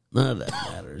 none of that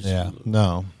matters. Yeah.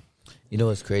 No. You know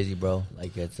what's crazy, bro?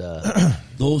 Like, it's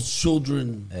Those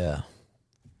children. yeah.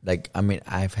 Like, I mean,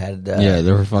 I've had Yeah,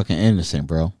 they were fucking innocent,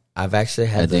 bro. I've actually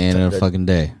had At the end of the fucking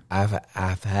day.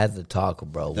 I've had the talk,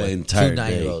 bro. The with entire two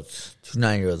day.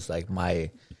 9-year-olds, like my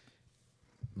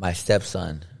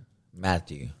stepson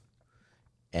Matthew,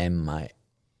 and my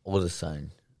oldest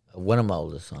son, one of my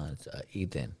oldest sons,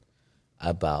 Ethan,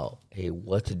 about, hey,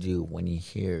 what to do when you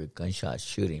hear gunshots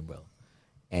shooting, bro.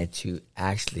 And to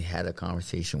actually have a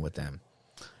conversation with them.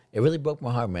 It really broke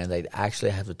my heart, man. Like,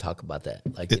 actually have to talk about that.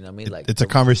 Like, you know what I mean? Like, it's a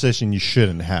conversation you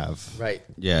shouldn't have. right.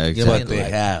 Yeah, You know what I exactly. mean?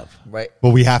 They have. Right. But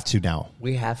we have to now.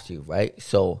 We have to, right?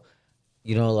 So,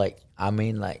 you know, like, I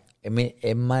mean,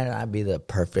 it might not be the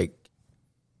perfect,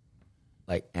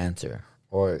 like, answer.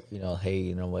 Or, you know, hey,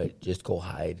 you know what? Just go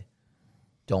hide.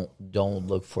 Don't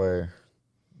look for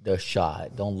the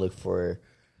shot. Don't look for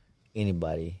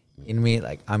anybody. You know what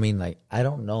I mean? Like, I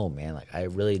don't know, man. Like, I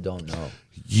really don't know.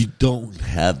 You don't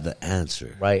have the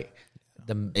answer. Right.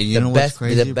 And you know what's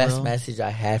crazy, the best bro? message I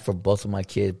had for both of my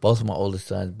kids, both of my oldest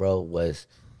sons, bro, was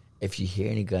if you hear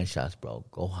any gunshots, bro,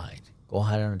 go hide. Go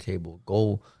hide on the table.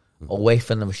 Go away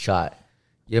from the shot.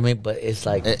 You know what I mean? But it's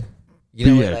like, you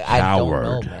know, be a like, I don't know,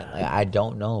 coward. man. Like, I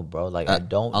don't know, bro. Like, I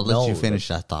don't I'll know. let you finish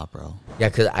Like, that thought, bro. yeah,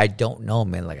 because I don't know,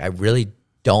 man. Like, I really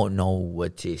don't know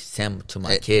what to send to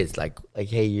my kids. Like,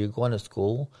 hey, you're going to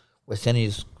school. We're sending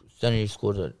you to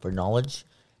school for knowledge,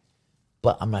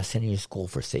 but I'm not sending you to school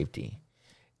for safety.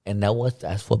 And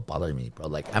that's what bothered me, bro.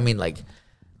 Like, I mean, like,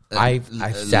 I've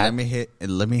sat. Let me hit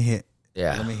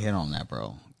Yeah. Let me hit on that,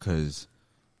 bro. Because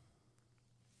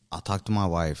I talked to my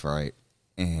wife, right,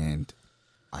 and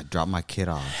I dropped my kid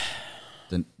off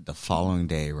the following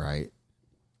day, right,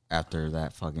 after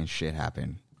that fucking shit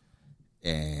happened,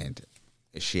 and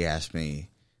she asked me,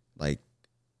 like,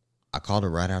 I called her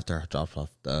right after I dropped off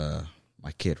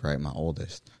my kid, right, my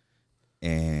oldest,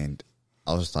 and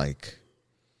I was like,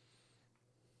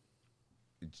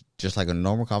 just like a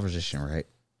normal conversation, right,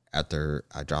 after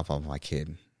I drop off my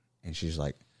kid, and she's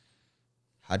like,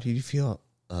 how do you feel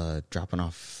dropping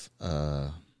off, you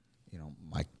know,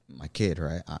 my kid,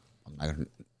 right? I'm not gonna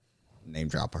name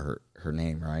drop her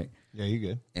name, right? Yeah, you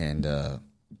good. And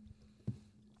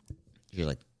you're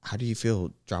like, how do you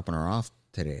feel dropping her off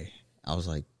today? I was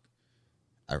like,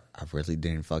 I really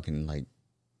didn't fucking like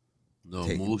No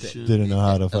Take- emotion. Didn't know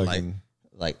how to like fucking.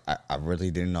 I really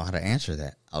didn't know how to answer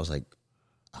that. I was like,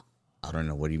 I don't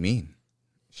know, what do you mean?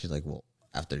 She's like, well,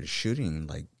 after the shooting,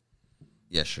 like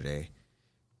yesterday,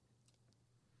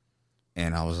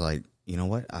 and I was like, you know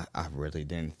what? I really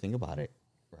didn't think about it,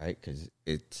 right? Because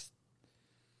it's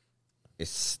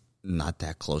not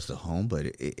that close to home, but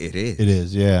it is. It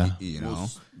is, yeah. You know,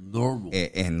 Most normal.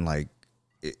 and like,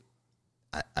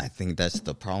 I think that's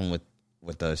the problem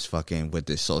with us fucking with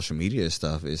this social media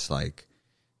stuff. It's like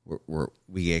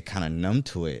we get kind of numb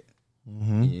to it,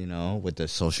 you know, with the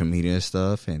social media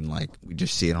stuff, and like we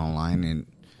just see it online and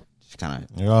just kind of,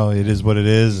 Oh, it is what it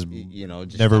is. you know,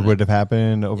 just Never kinda, would have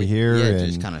happened over here. Yeah, and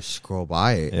just kind of scroll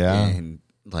by it. Yeah. And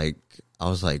like I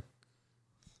was like,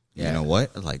 you Yeah. know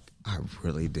what? Like I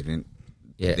really didn't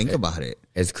Yeah, think about it.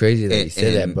 It's crazy that you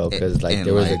say that, And- bro, because like and,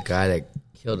 there was a like- guy that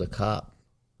killed a cop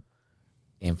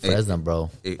in Fresno, bro.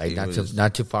 it Like was-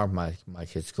 not too far from my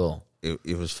kid's school.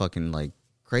 It was fucking like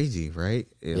crazy, right?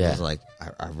 It Yeah. was like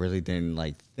I really didn't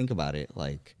like think about it.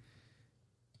 Like,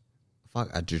 fuck,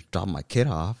 I just dropped my kid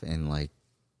off, and like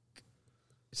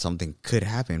something could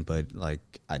happen, but like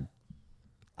I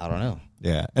don't know.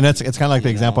 Yeah, and it's kind of like the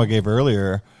You example know? I gave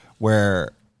earlier,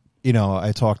 where you know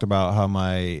I talked about how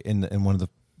in one of the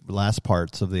last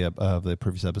parts of the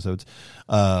previous episodes,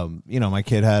 you know, my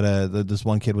kid had this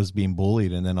one kid was being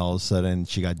bullied, and then all of a sudden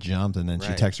she got jumped, and then she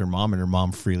Right. texted her mom, and her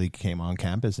mom freely came on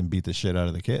campus and beat the shit out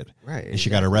of the kid, Right, And she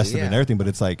got exactly, arrested and yeah. everything. But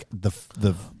it's like the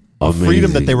Amazing.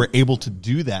 freedom that they were able to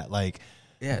do that. Like,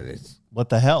 Yeah, it's what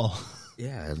the hell?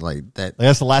 like that. Like,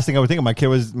 that's the last thing I would think of. My kid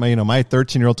was, my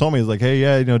 13-year-old told me, he was like, hey,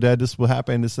 yeah, you know, Dad, this will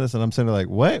happen, this. And I'm sitting there like,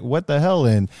 what the hell?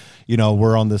 And, you know,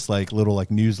 we're on this like little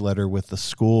like newsletter with the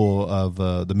school of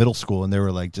the middle school. And they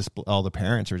were like, just all the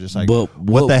parents are just like, But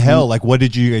what the hell? Like, what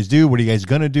did you guys do? What are you guys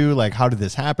going to do? Like, how did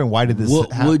this happen? Why did this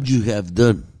What happen? would you have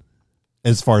done?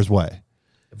 As far as what?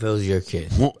 If it was your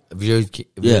kid, What- if your kid,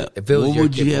 Yeah. if it was What your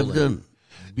would kid you have bullied, done?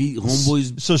 Beat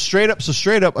homeboys? So straight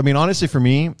up, I mean, honestly, for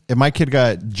me, if my kid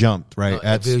got jumped, right?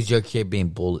 If it was your kid being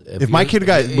bullied, if my kid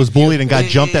was bullied and got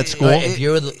jumped at school, if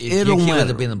your It kid don't was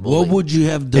matter. being the bully, What would you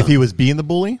have done? if he was being the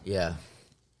bully, yeah,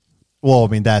 well, I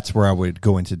mean, that's where I would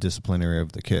go into disciplinary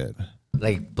of the kid.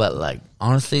 but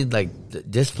honestly, the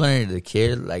disciplinary of the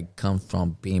kid comes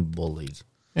from being bullied.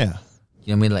 Yeah. You know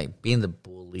what I mean? Like being the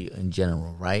bully in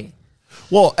general, right?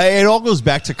 Well, it all goes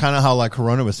back to kind of how like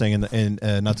Corona was saying in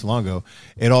not too long ago.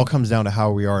 It all comes down to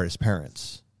how we are as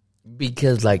parents.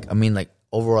 Because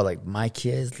overall, my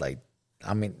kids,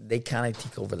 they kind of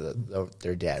take over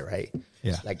their dad, right?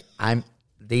 Yeah.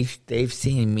 They've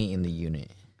seen me in the unit,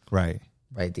 Right.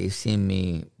 right? They've seen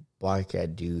me bark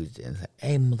at dudes and say,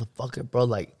 "Hey, motherfucker, bro,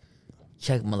 like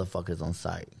check motherfuckers on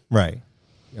sight." Right.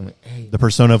 You know what I mean? Hey, The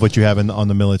persona of what you have on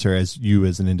the military as you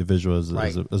as an individual, as a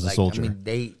like, soldier. I mean,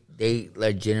 they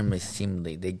legitimately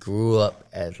seemingly they grew up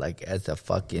as a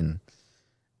fucking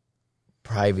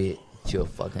private to a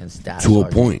fucking staff To a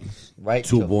sergeant, point. right?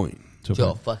 To a point. To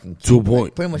a fucking To a king, point.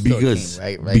 like, pretty much Because, to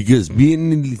a king, right? because me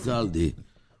and Elizalde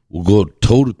will go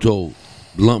toe to toe,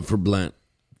 blunt for blunt,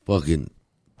 fucking,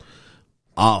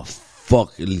 I'll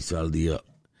fuck Elizalde up.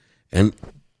 And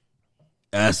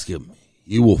ask him,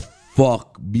 he will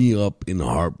fuck me up in a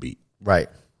heartbeat. Right.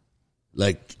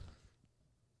 Like,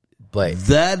 But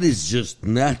that is just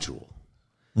natural.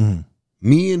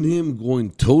 Me and him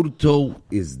going toe to toe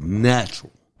is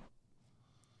natural.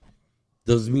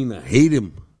 Doesn't mean I hate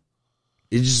him.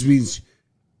 It just means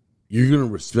you're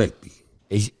gonna respect me,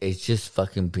 it's just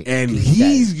fucking. and king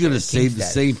he's status. gonna King say the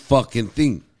status. same fucking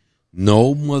thing.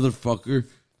 No, motherfucker,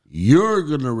 you're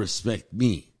gonna respect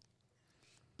me,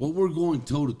 but we're going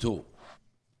toe to toe.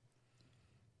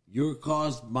 Your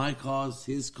cause, my cause,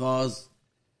 his cause,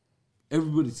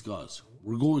 everybody's cause.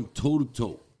 We're going toe to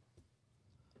toe.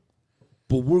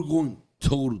 But we're going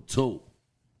toe to toe.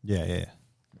 Yeah.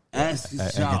 Ask his I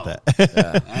child. get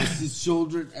that. Ask his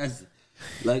children. Ask,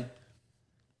 like,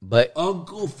 But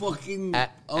Uncle fucking.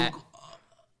 Uncle.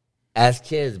 as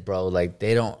kids, bro, like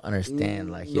they don't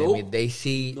understand. Like you know what I Nope. mean, they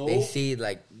see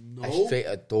like a Nope. straight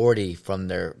authority from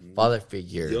their father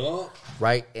figure, Yeah.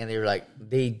 right? And they're like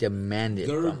they demand it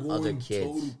They're from other going kids,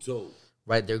 toe to toe.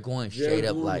 right? They're going straight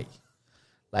up going-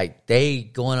 like they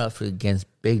going up against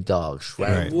big dogs,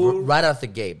 right? Right. Right off the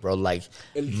gate, bro. Like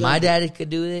Exactly. my daddy could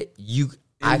do it,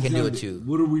 I can do it too.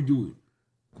 What are we doing?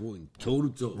 Going toe to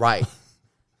toe. Right.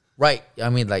 Right. I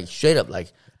mean, like, straight up,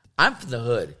 like, I'm from the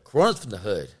hood. Corona's from the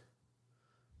hood.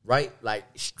 Right? Like,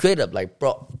 straight up, like,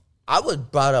 bro, I was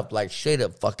brought up, like, straight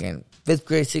up fucking 5th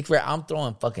grade, 6th grade. I'm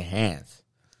throwing fucking hands.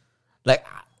 Like,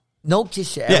 no kid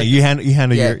should ever. Yeah, you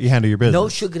handle your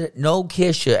business. No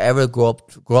kid should ever grow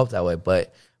up that way.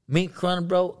 But me, Corona,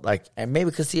 bro, like, and maybe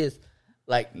because he is,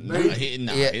 like, Nah, he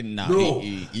No,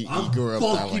 he I'm grew up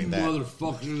that fucking like that.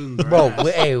 motherfuckers in the bro,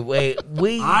 ass.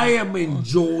 we. I am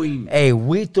enjoying. Hey,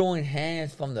 we throwing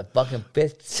hands from the fucking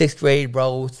 5th, 6th grade,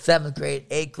 bro, 7th grade,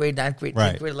 8th grade, 9th grade, 10th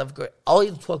Right. grade, 11th grade, all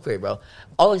even 12th grade, bro.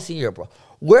 All senior, bro.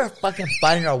 We're fucking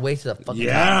fighting our way to the fucking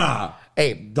Yeah. top.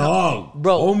 Hey, Dog.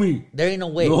 bro, Homie. there ain't no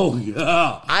way. Oh,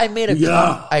 yeah. I made a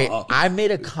Yeah. I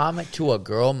made a comment to a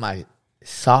girl my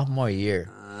sophomore year,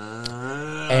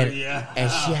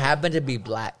 and she happened to be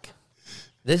black.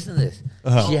 Listen to this.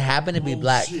 She happened to be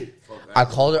black. shit. I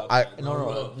called her.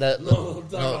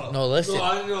 No, listen. No,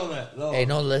 I didn't know that. No. Hey,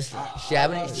 no, listen. She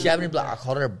happened to be black. I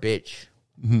called her a bitch.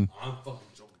 I'm fucking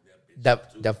joking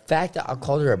that bitch. The fact that I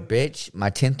called her a bitch my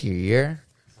 10th year,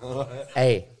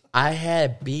 hey, I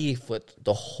had beef with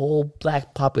the whole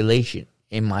black population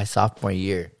in my sophomore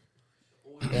year.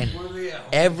 And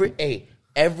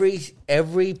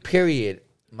every period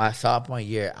my sophomore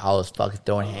year, I was fucking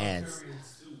throwing hands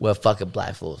with fucking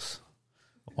black fools.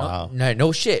 Wow.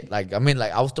 No shit. Like, I mean,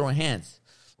 like, I was throwing hands.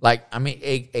 Like, I mean,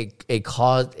 it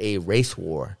caused a race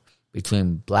war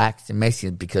between blacks and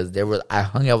Mexicans because I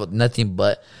hung out with nothing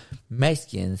but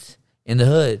Mexicans in the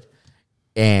hood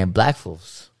and black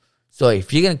fools. So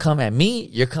if you're gonna come at me,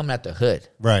 you're coming at the hood,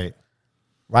 Right.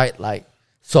 right? Like,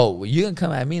 so you gonna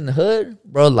come at me in the hood,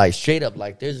 bro? Like, straight up,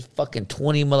 like, there's fucking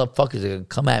 20 motherfuckers that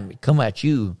gonna come at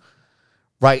you,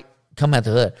 right? Come at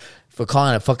the hood for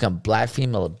calling a fucking black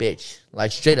female a bitch,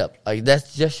 like, straight up. Like,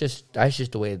 that's just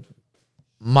the way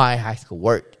my high school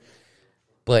worked.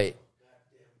 But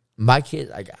my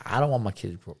kids, like, I don't want my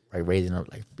kids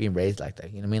like being raised like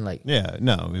that. You know what I mean? Like, Yeah.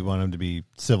 No, we want them to be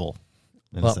civil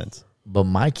in a Well, sense. but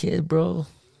my kids, bro,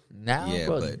 now, Yeah,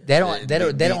 bro, but they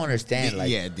don't understand. Like,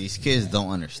 yeah, these kids don't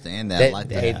understand that.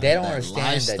 they don't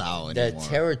understand lifestyle the anymore.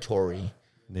 territory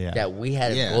Yeah. that we had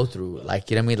to Yeah. go through. Like,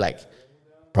 you know what I mean? Like,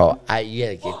 bro, you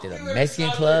had to get to the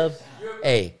Mexican club.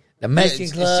 Hey, the Mexican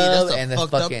See, club that's and the the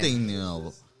fucked fucking up thing, you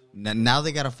know. Now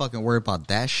they gotta fucking worry about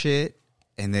that shit,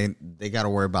 and then they gotta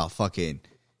worry about fucking.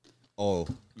 Oh,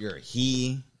 you're a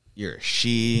he, you're a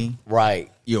she,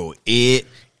 right. you're It-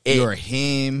 you're a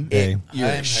him, Hey. you're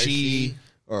I'm a her, she, she.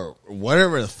 or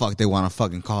whatever the fuck they want to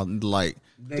fucking call it. Like,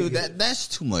 dude, that's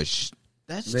too much.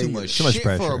 That's too much Too much shit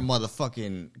for pressure. a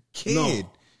motherfucking kid.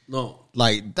 No.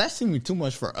 Like, that seemed too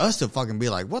much for us to fucking be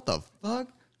like, what the fuck?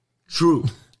 True.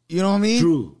 You know what I mean?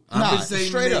 True. I've Nah, been saying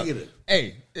straight negative. up.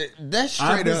 Hey, that's straight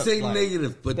I've been up. saying like,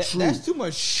 negative, but true. That's too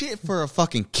much shit for a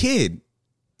fucking kid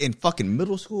in fucking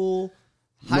middle school,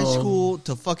 high No. school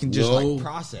to fucking just No. like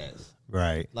process.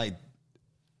 Right. Like,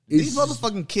 It's- these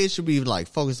motherfucking kids should be like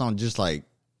focused on just like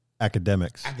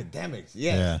Academics. Academics.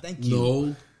 Yes. Yeah. Thank you.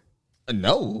 No.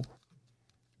 No.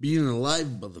 Being alive,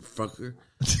 motherfucker.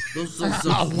 Those are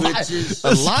some bitches.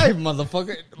 Alive,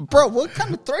 motherfucker. Bro, what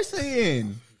kind of threats they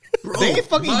in? Bro, They ain't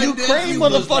fucking my Ukraine, nephew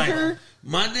was motherfucker. like-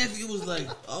 my nephew was like,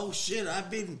 oh shit, I've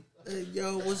been,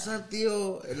 yo, what's up,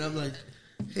 Theo? And I'm like,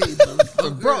 hey,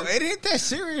 motherfucker. Bro, it ain't that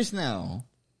serious now.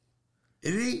 It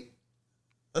ain't.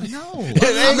 No.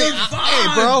 I mean,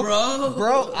 fine, bro.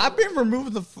 Bro, I've been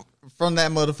removed from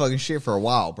that motherfucking shit for a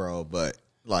while, bro. But,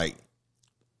 like,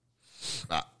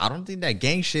 I don't think that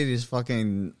gang shit is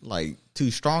fucking, like, too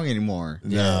strong anymore.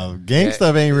 No, gang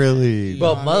stuff ain't really.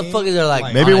 Bro, know what I mean? motherfuckers are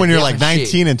like Maybe on a when you're like different 19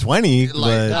 shit. and 20, Like,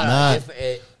 but not.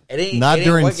 It ain't, not it ain't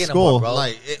during working no school. more, bro.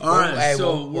 Like, All right, Hey,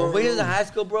 so when we was in high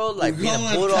school, bro, like we're being a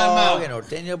going to bulldog timeout. and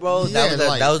Orteño, bro, Yeah,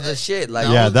 that was the shit. Like,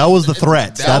 Yeah, that was the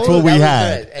threats. That's what we that was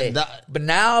had. good. Hey, That- but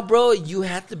now, bro, you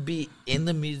have to be in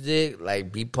the music,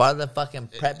 like be part of the fucking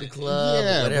preppy club,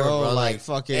 Yeah, or whatever, bro, bro. like, Like,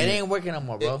 fucking- it ain't working no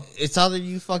more, bro. It's either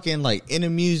you fucking, like, into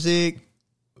music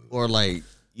or, like,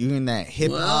 you in that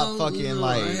hip hop fucking, you know,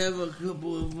 like... I have a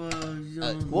couple of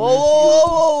young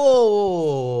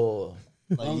Whoa.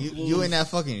 Like you in that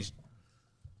fucking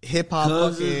hip hop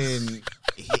Cousins.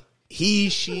 fucking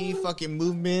she fucking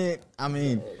movement. I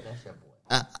mean,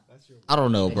 I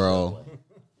don't know, bro.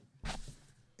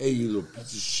 Hey, you little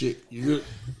piece of shit. You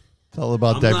It's all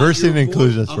about I'm not diversity and your boy.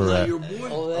 inclusion. That's I'm where we're not at. your boy.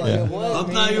 Oh, that's Yeah. your boy.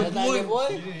 I'm not your That's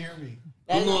boy.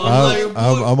 That's No, your I'm not your boy.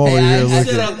 I'm over Hey, here I looking.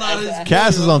 said I'm not his boy.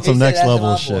 Cass is on some He said next that's level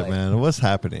my shit, boy. man. What's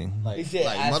happening? He said,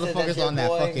 Like I said, that's motherfuckers your on that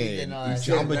boy. He fucking said, no, that's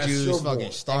Jamba that's Juice your fucking boy.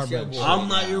 That's your Starbucks. boy. I'm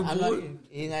not your I'm boy. not,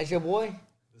 he's not your boy?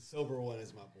 The sober one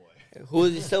is my boy. Who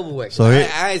is the silverware? So I, he-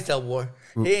 I ain't silverware.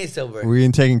 He ain't silver. We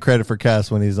ain't taking credit for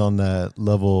Cass when he's on that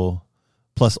level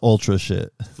plus ultra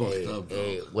shit. Fucked up, bro.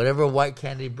 Hey, whatever white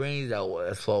candy brings,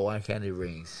 that's what white candy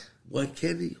brings. What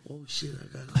candy? Oh shit, I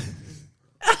got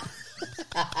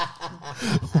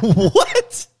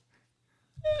What?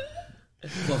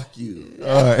 fuck you.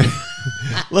 All right,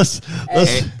 let's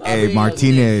Hey,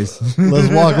 Martinez. let's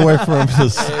walk away from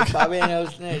this. Hey, Bobby ain't no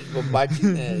snitch, but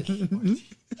Martinez.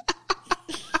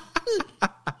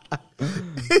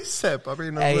 He said, "Probably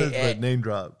no Hey, words, hey. but name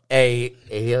drop." Hey,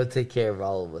 he'll take care of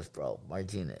all of us, bro.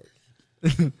 Martinez.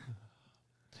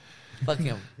 Fuck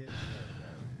him.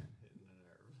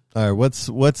 All right, what's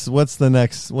the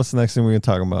next thing we're gonna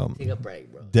talk about? Take a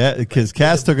break, bro. Because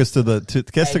Cass took us to the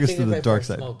Cass took us Take to a the break dark for a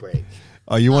side. Smoke break.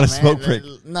 Oh, you want a smoke break?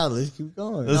 No, let's keep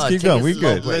going. Let's No, keep take going. a We slow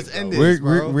good. break, Let's end bro. this,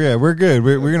 bro. We're good.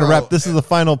 We're gonna Bro, wrap. This is the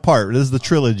final part. This is the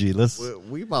trilogy. Let's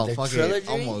We about The fucking trilogy?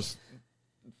 almost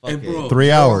Hey, bro.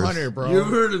 3 hours. 400, bro. You ever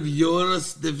heard of Yoda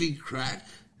sniffing crack?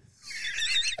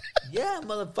 Yeah,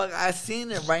 motherfucker. I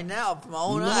seen it right now from my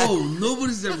own No, eyes.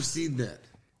 nobody's ever seen that.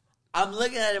 I'm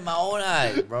looking at it in my own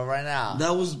eyes, bro, right now.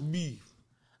 That was me.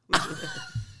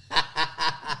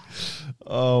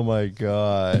 Oh my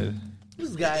god.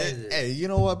 Whose guy is it? Hey, you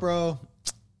know what, bro?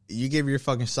 You give your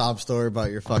fucking sob story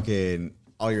about your fucking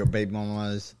all your baby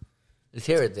mamas. Let's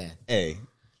hear it then. Hey,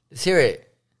 Let's hear it.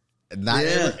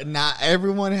 Yeah. not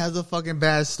everyone has a fucking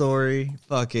bad story.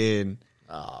 Fucking,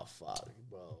 Oh, fuck,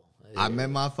 bro. I met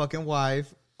my fucking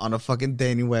wife on a fucking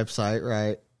dating website,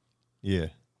 right? Yeah.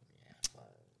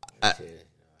 Let's hear it.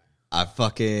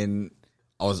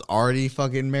 I was already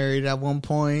fucking married at one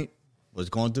point, was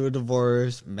going through a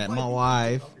divorce, met my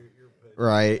wife,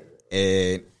 right?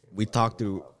 And we talked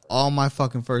through all my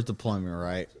fucking first deployment,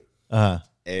 right?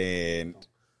 And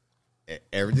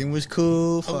everything was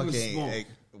cool. I'm gonna Fucking smoke.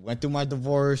 went through my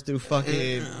divorce through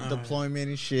fucking deployment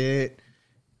and shit.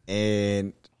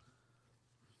 And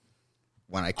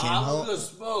when I came I'm home, gonna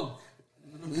smoke.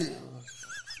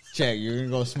 check, you're gonna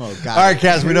go smoke. Got All right, it.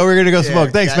 Cass. We know we're gonna go Yeah,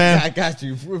 smoke. Thanks, man. I got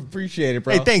you. Appreciate it,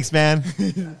 bro. Hey, thanks, man.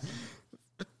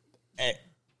 Hey,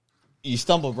 you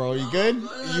stumbled, bro. You good?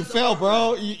 You fell,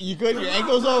 bro. You good? Your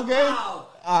ankle's okay?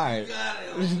 All right. Got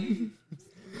it.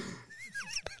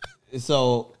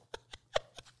 So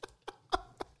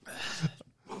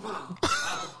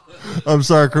I'm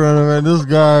sorry, Corona man. This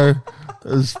guy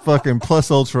is fucking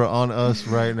plus ultra on us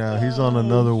right now. He's on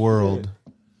another world.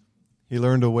 He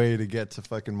learned a way to get to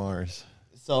fucking Mars.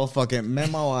 fucking met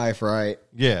my wife, right?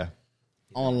 Yeah.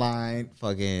 Online,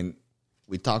 fucking,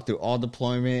 we talked through all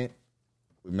deployment.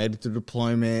 We made it through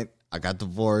deployment. I got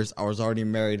divorced. I was already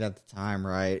married at the time,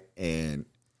 right? And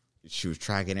she was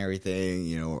tracking everything,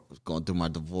 you know, going through my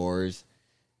divorce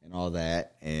and all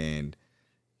that. And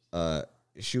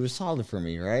she was solid for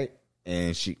me, right?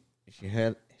 And she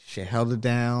held it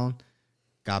down,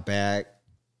 got back.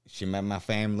 She met my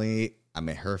family. I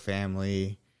met her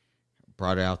family.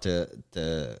 Brought her out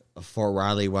to Fort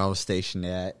Riley where I was stationed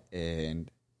at. And,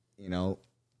 you know,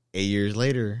 8 years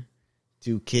later,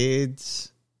 2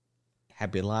 kids,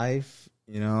 happy life.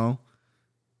 You know,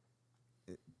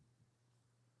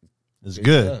 It's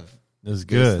good. stuff. It's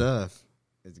Good good. stuff.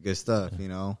 It's good stuff. You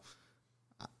know,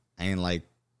 I ain't like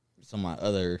some of my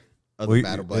other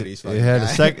battle buddies. They had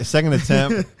a second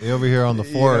attempt. They over here on the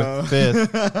 4th,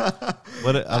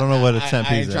 5th. I don't know what attempt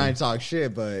I he's ain't trying in. to talk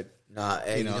shit, but Nah,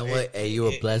 hey, you know know, what? Hey, you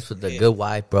were blessed with a good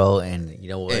wife, bro, and you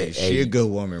know what? hey, she a good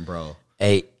woman, bro.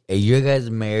 Hey, your guys'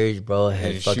 marriage, bro, has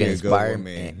Hey, she fucking a good inspired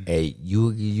woman. me. Hey,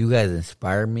 you guys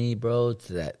inspire me, bro,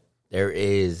 to that there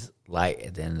is light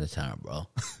at the end of the tunnel, bro.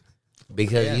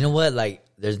 Because you know what? Like,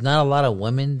 there's not a lot of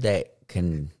women that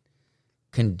can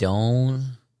condone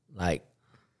like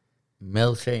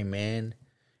military men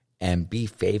and be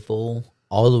faithful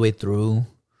all the way through.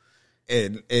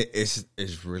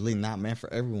 It's really not meant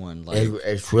for everyone. Like,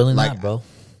 It's really like, not, bro.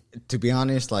 to be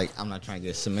honest, like, I'm not trying to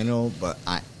get sentimental, but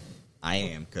I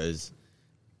am, because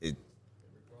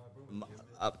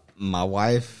my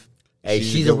wife. Hey,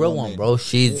 she's a good real woman. one, bro.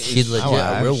 She's legit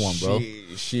a real one, bro.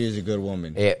 She is a good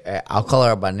woman. Hey, I'll call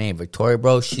her by name, Victoria,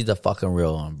 bro. She's a fucking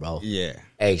real one, bro. Yeah.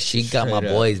 Hey, she got my Straight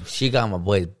up. boys. She got my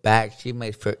boys back. She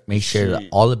makes sure that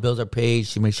all the bills are paid.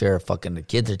 She makes sure fucking the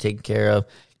kids are taken care of.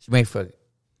 She make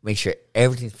sure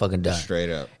everything's fucking done.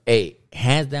 Straight up. Hey,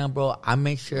 hands down, bro. I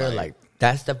make sure like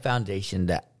that's the foundation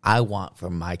that I want for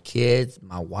my kids,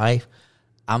 my wife.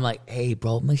 I'm like, hey,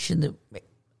 bro, make sure that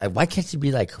like, why can't she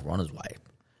be like Corona's wife?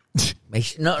 Make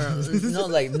sure, no,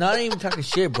 like not even talking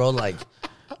shit, bro. Like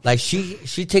she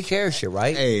take care of shit,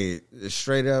 right? Hey,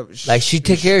 straight up. Like she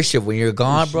take care of shit when you're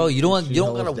gone, bro. You don't she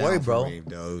gotta holds worry, down for bro. me,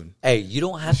 dude. Hey, you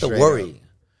don't have to Straight worry. up.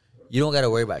 You don't gotta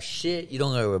worry about shit. You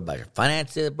don't gotta worry about your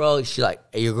finances, bro. She like,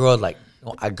 hey, your girl like,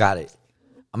 no, I got it.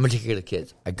 I'm gonna take care of the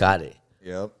kids. I got it.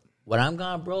 Yep. When I'm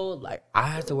gone, bro, like I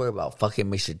have to worry about fucking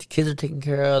make sure the kids are taken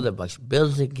care of, the bunch of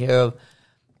bills are taken care of.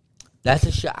 That's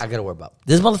the shit I gotta worry about.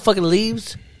 This motherfucker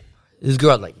leaves. This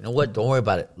girl like, you know what? Don't worry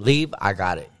about it. Leave. I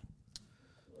got it.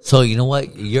 So you know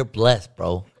what? You're blessed,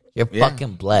 bro. You're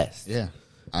fucking blessed. Yeah.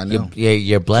 I know.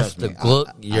 You're blessed Trust with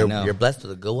me, good. I know. You're blessed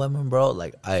with a good woman, bro.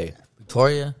 Like,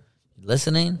 Victoria,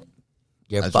 listening.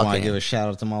 You're I just want to fucking. give a shout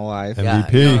out to my wife. Yeah,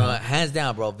 MVP. no, hands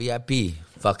down, bro. VIP,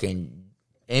 fucking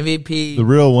MVP, The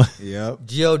real one. Yep.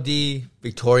 God,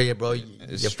 Victoria, bro.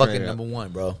 You're Straight fucking up. number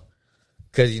one, bro.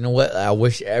 Because you know what? I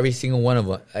wish every single one of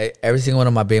them, every single one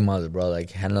of my baby mothers, bro,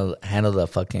 like handle the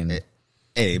fucking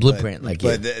Hey, blueprint. but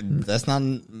like, that's not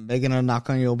making a knock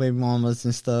on your baby mamas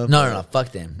and stuff. no,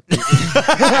 fuck them.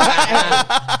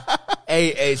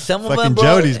 hey, some of them, Fucking bro.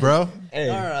 Jody's, bro.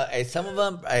 No. Hey, some of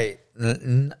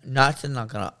them, not to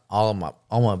knock on all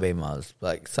my baby mamas, but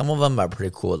like some of them are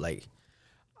pretty cool. Like,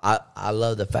 I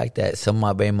love the fact that some of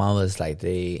my baby mamas, like,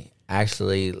 they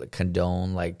actually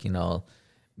condone, like, you know,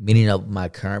 meeting up with my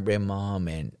current baby mom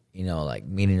and, you know, like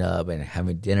meeting up and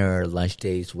having dinner, lunch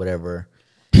dates, whatever,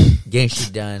 getting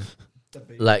shit done.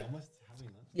 Like,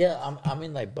 yeah, I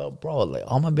mean, like, bro, like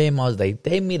all my baby moms, like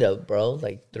they meet up, bro,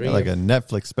 like three, Like a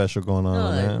Netflix special going on,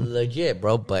 no, man. legit,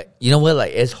 bro. But you know what?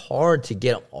 Like, it's hard to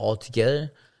get them all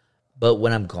together. But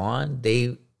when I'm gone,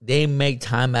 they make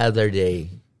time out of their day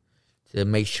to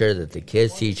make sure that the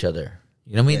kids see each other.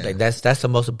 You know what I mean? Yeah. Like that's the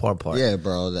most important part. Yeah,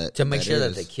 bro. To make sure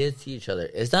that is. the kids see each other.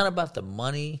 It's not about the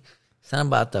money. It's not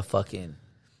about the fucking.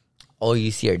 Oh,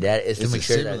 you see your dad. It's to It's make the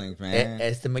sure siblings, that man.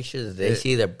 it's to make sure that they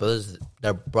see their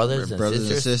brothers and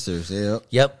sisters. Yep.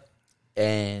 Yep.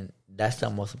 And that's the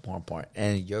most important part.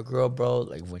 And your girl, bro,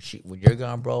 like when you're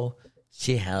gone, bro,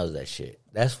 she handles that shit.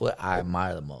 That's what I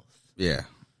admire the most. Yeah.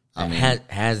 I mean,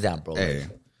 hands down, bro. hey, Like,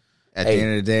 at the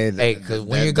end of the day, hey, because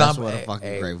when you're gone, that's what I'm hey, fucking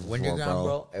hey, grateful when for, you're gone,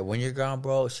 bro. Hey, when you're gone,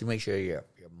 bro, she makes sure your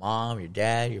mom, your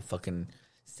dad, your fucking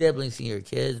siblings, and your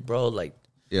kids, bro. Like,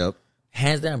 Yep.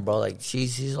 hands down, bro. Like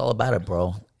she's all about it,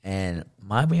 bro. And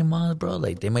my baby moms, bro,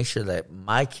 like they make sure that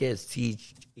my kids see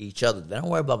each other. They don't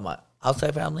worry about my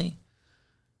outside family,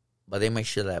 but they make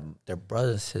sure that their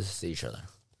brothers and sisters see each other.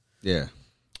 Yeah.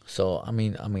 So I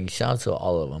mean, shout out to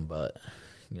all of them. But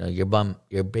you know, your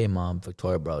baby mom,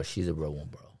 Victoria, bro, she's a real one,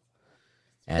 bro.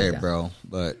 Hands Hey, down. bro.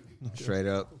 But straight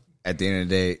up, at the end of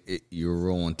the day, you're a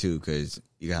real one too, because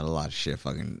you got a lot of shit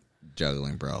fucking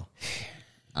juggling, bro.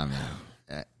 I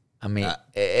mean,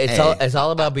 It's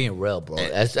all about being real, bro.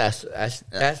 That's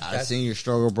I seen your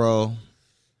struggle, bro.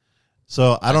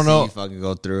 So I don't seen know. you fucking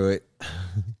go through it.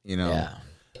 You know, yeah.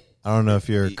 I don't know if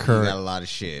your you got a current lot of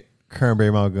shit. baby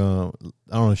mom going.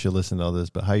 I don't know if she'll listen to all this,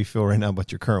 but how you feel right now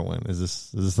about your current one? Is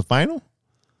this the final?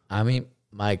 I mean,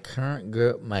 my current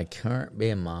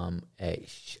baby mom,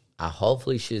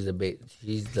 hopefully she's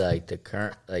like the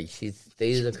current, like she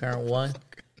stays the current one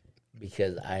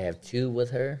because I have two with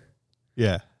her.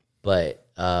 Yeah. But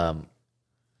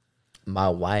my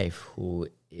wife, who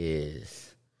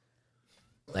is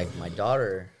like my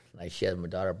daughter, like she has my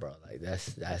daughter, bro. Like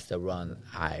that's the run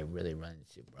I really run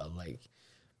into, bro. Like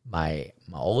my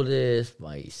oldest,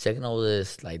 my second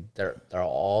oldest, like they're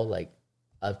all like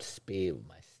up to speed with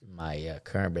my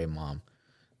current baby mom.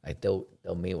 Like they'll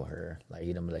meet with her, like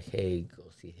be like, hey, go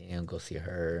see him, go see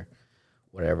her,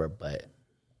 whatever. But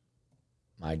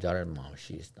my daughter's mom,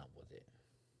 she's not with it.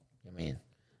 I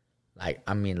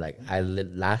mean, like I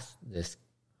this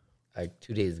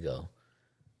 2 days ago,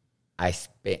 I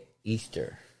spent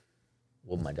Easter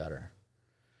with my daughter.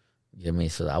 You know what I mean?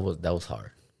 So that was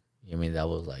hard. You know what I mean? That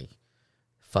was like,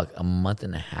 a month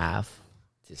and a half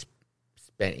to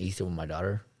spend Easter with my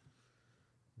daughter.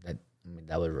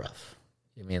 That was rough.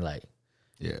 You know what I mean? Like,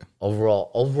 yeah.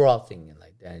 Overall thinking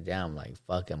like that. Damn, like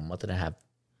a month and a half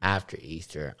after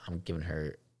Easter, I'm giving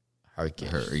her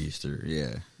gifts. Her Easter,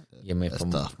 yeah. You know what I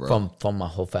mean? That's tough, bro. From my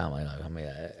whole family. Like, I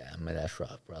mean that's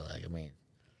rough, bro. Like, I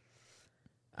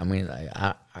mean, like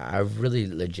I really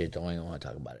legit don't even want to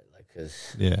talk about it, like,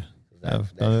 cause that's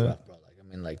rough, bro. Like, I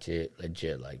mean, like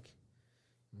legit, like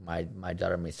my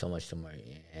daughter made so much to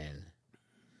me, and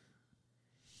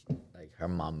like her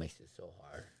mom makes it so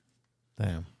hard.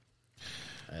 Damn.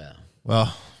 Yeah.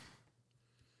 Well.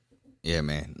 Yeah,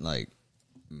 man. Like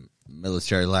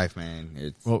military life, man.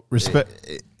 It's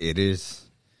respect. It is.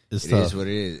 It's it tough. is what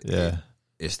it is. Yeah.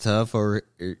 It's tough, or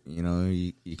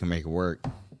you can make it work.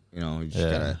 You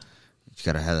just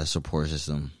gotta have that support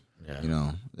system. Yeah. You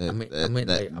know,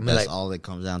 that's all it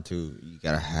comes down to. You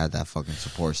gotta have that fucking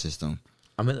support system.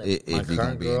 I mean, like, my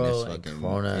current girl and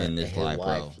Corona in this and his life,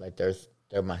 wife, bro. like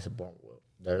they're my support.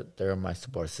 They're my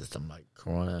support system. Like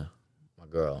Corona, my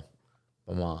girl,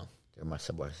 my mom, they're my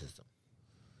support system.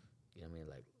 You know what I mean?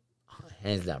 Like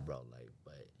hands down, bro. Like,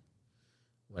 but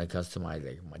when it comes to my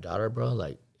daughter, bro,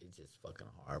 like it's just fucking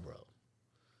hard, bro.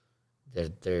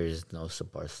 There's no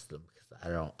support system because I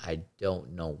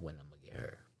don't know when I'm gonna get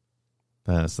her.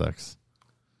 That sucks.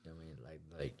 You know what I mean?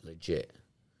 Like legit.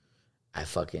 I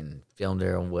fucking filmed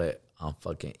her on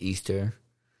fucking Easter,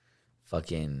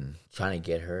 fucking trying to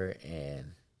get her,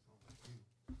 and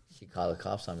she called the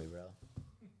cops on me, bro.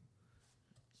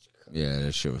 Yeah,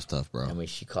 that shit was tough, bro. I mean,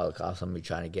 she called the cops on me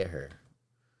trying to get her.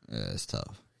 Yeah, it's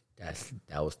tough.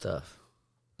 That was tough.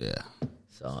 Yeah.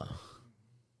 So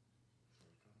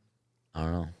I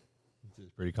don't know. This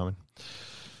is pretty common.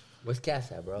 Where's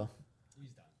Cass at, bro?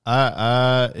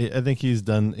 I think he's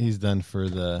done. He's done for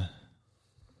the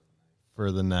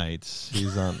nights.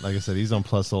 He's on, like I said, he's on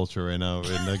Plus Ultra right now.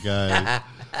 And the guy,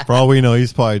 for all we know,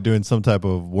 he's probably doing some type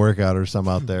of workout or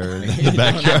something out there in the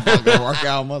backyard.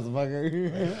 Workout,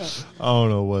 motherfucker. I don't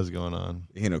know what's going on.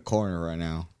 He in a corner right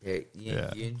now. You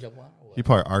didn't jump on? Or what? He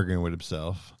probably arguing with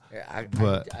himself. Yeah, I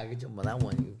can jump on that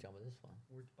one. You can jump on this one.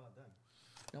 We're about done.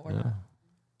 No, we're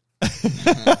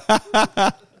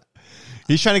not.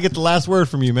 He's trying to get the last word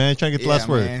from you, man. He's trying to get the last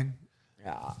word. Man.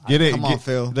 Yeah, Get it. Come on,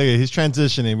 Phil. Look at he's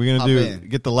transitioning. We're gonna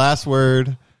get the last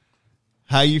word.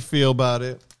 How you feel about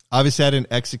it? Obviously, I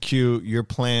didn't execute your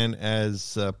plan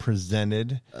as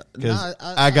presented because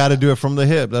I got to do it from the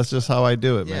hip. That's just how I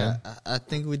do it, man. I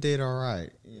think we did all right.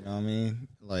 You know what I mean?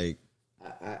 Like,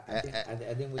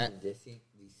 I think we did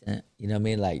decent. You know what I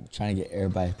mean? Like trying to get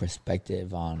everybody's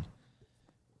perspective on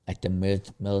like the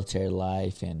military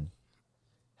life and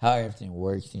how everything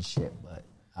works and shit. But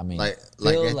I mean,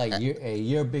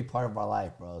 you're a big part of our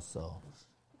life, bro. So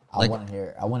I want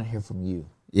to hear from you.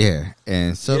 Yeah,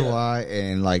 and so do I.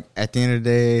 And like at the end of the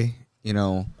day, you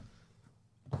know,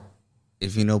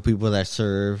 if you know people that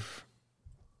serve,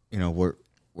 you know,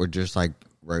 we're just like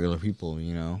regular people.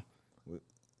 You know,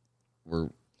 we're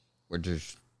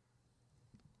just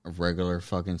regular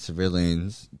fucking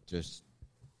civilians, just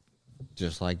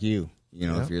like you. You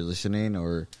know, if you're listening,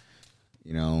 or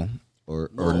you know, or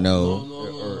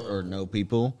know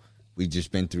people, we just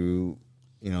been through,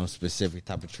 you know, specific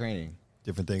type of training.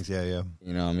 Different things, yeah.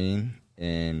 You know what I mean?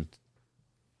 And,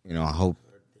 you know, I hope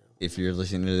if you're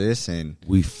listening to this and...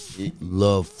 We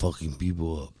love fucking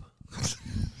people up.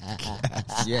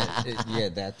 yeah,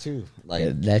 that too.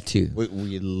 Like that too.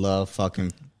 We love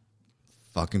fucking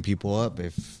people up.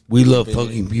 If we love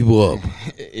fucking people up.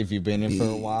 If you've been in for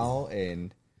a while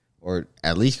or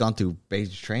at least gone through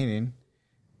basic training,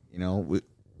 you know,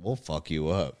 we'll fuck you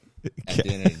up at the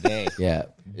end of the day. Yeah.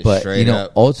 But you know,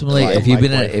 ultimately, if you've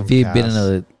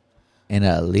been in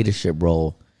a leadership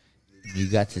role, you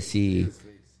got to see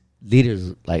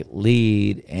leaders like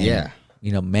lead and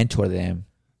you know, mentor them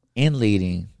in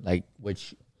leading, like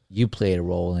which you played a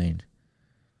role in,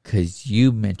 because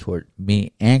you mentored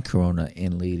me and Corona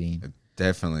in leading.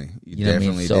 Definitely. You know what I mean?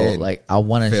 Definitely So did. like, I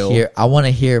want Phil.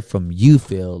 to hear from you,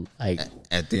 Phil. Like,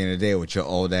 At the end of the day, with your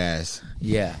old ass.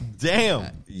 yeah. Damn.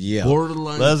 Yeah.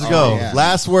 Borderline. Let's go. yeah.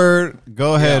 Last word.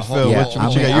 Go ahead, hold Phil. on. What you I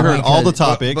got? mean, You heard all the because-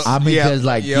 topics. I mean, because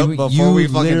like you before we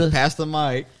fucking literally- pass the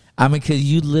mic, I mean, because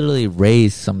you literally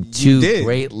raised some two did.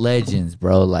 great legends,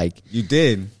 bro. Like you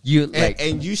did. you, like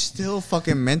and you still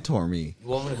fucking mentor me.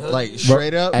 want me to hug Like you?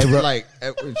 straight up, Hey, bro. like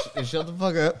shut the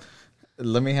fuck up.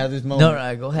 Let me have this moment.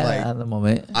 no, go ahead. Like, At the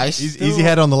moment, Easy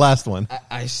head on the last one.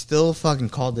 I still fucking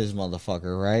call this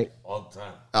motherfucker, right? All the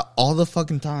time. All the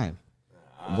fucking time.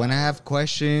 When I have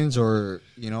questions, or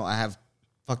I have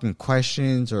fucking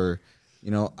questions, or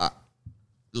I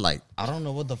don't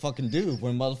know what to fucking do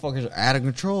when motherfuckers are out of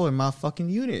control in my fucking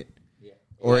unit,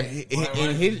 or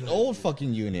in his old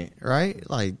fucking unit, right?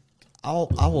 Like I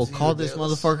will call this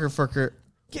motherfucker for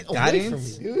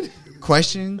guidance,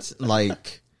 questions.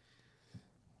 Like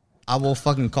I will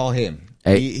fucking call him.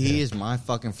 Hey. He is my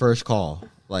fucking first call.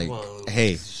 Like,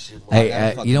 hey.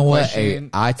 hey, you know what? Hey,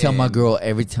 I tell my girl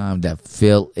every time that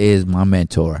Phil is my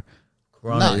mentor.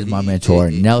 Corona is my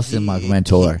mentor. Nelson my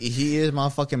mentor. He is my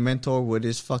fucking mentor with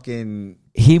his fucking.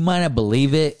 He might not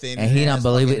believe it, Thin and he ass don't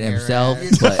believe it fucking hair himself.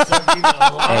 ass.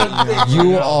 But hey,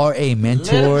 you are a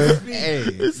mentor. Hey,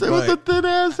 With the thin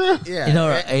ass hair. yeah, You know,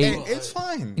 and it's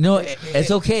fine. You know,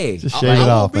 it's okay. Just I- shave I it will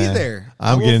off, be man. there.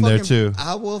 I'm I will getting there fucking- too.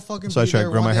 I will fucking. So I be try to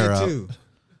there grow my one hair day out. too.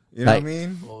 You know Like- what I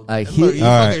mean? Like Look, he, you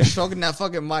All fucking right. stroking that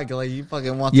fucking mic like you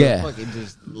fucking want Yeah. to fucking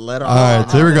just let her. All right,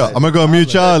 so here we go. I'm gonna go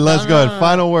mute y'all and let's go ahead.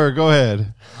 Final word. Go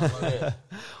ahead.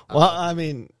 Well, I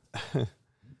mean,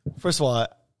 first of all,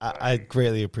 I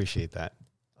greatly appreciate that.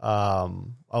 I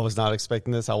was not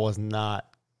expecting this. I was not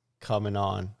coming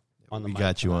on the We mic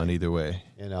got you tonight, on either way.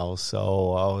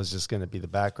 so I was just going to be the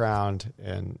background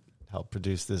and help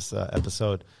produce this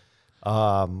episode.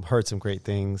 Heard some great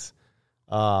things.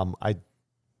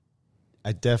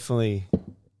 I definitely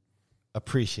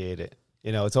appreciate it.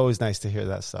 It's always nice to hear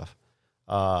that stuff.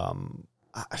 I'm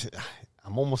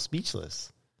almost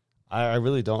speechless. I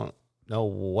really don't know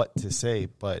what to say,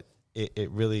 but it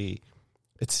really,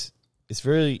 it's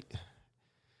very,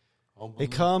 it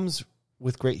comes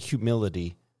with great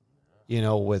humility,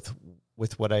 with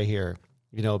what I hear,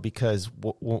 because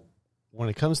when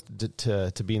it comes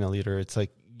to being a leader, it's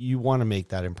like you want to make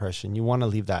that impression. You want to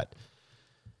leave that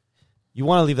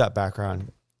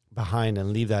background behind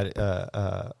and leave that,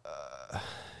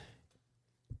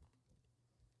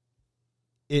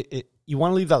 you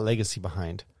want to leave that legacy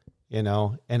behind. And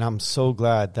I'm so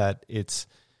glad that it's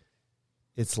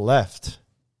left,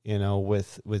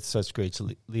 with such great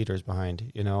leaders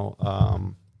behind, I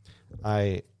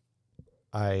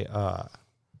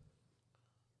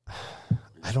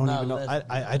don't even know.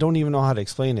 I don't even know how to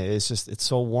explain it. It's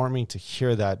so warming to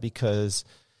hear that, because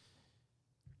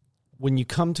when you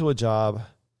come to a job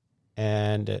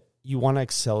and you want to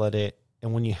excel at it,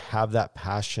 and when you have that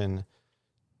passion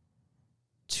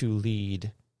to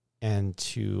lead and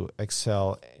to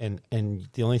excel, and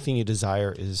the only thing you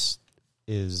desire is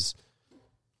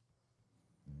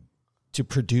to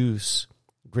produce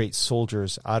great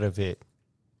soldiers out of it,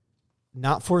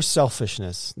 not for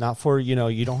selfishness, not for, you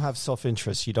don't have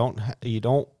self-interest. You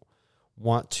don't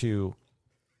want to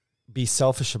be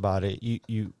selfish about it.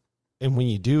 And when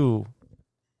you do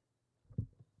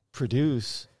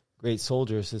produce great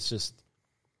soldiers,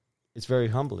 it's very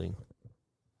humbling.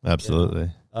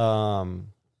 Absolutely. I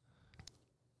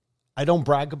don't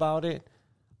brag about it.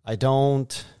 I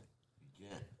don't.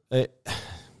 I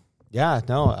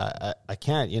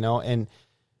can't, and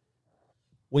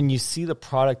when you see the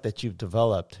product that you've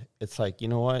developed, it's like, you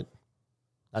know what?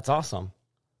 That's awesome.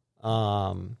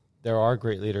 There are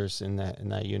great leaders in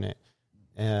that unit.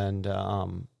 And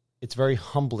it's very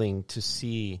humbling to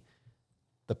see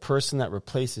the person that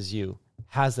replaces you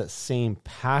has that same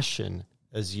passion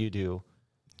as you do.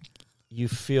 You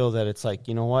feel that it's like,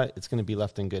 you know what? It's going to be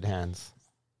left in good hands,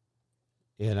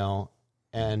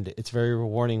 and it's very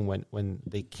rewarding when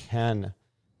they can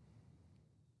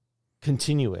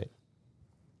continue it.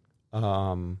 I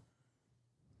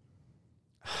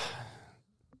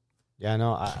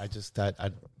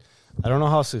don't know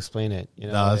how else to explain it.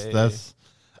 That's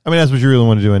what you really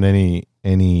want to do in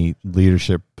any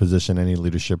leadership position, any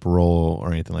leadership role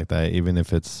or anything like that, even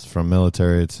if it's from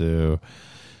military to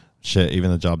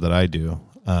even the job that I do.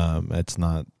 It's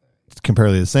not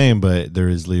comparatively the same, but there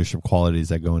is leadership qualities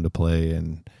that go into play,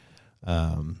 and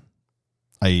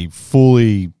I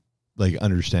fully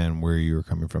understand where you're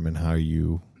coming from and how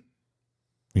you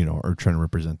are trying to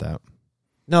represent that.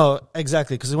 No,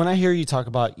 exactly. Because when I hear you talk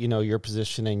about, your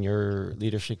position and your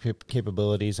leadership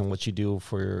capabilities and what you do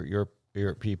for your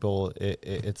people,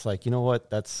 it's like, you know what?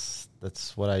 That's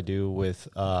what I do with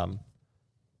my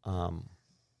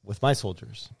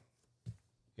soldiers,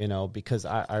 you know, because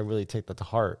I really take that to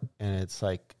heart. And it's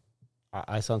like,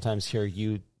 I sometimes hear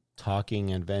you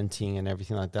talking and venting and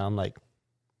everything like that. I'm like,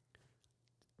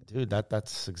 dude,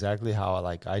 that's exactly how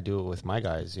I do it with my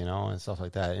guys, you know, and stuff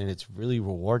like that. And it's really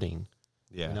rewarding,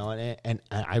 you know, and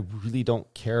I really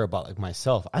don't care about like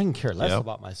myself. I can care less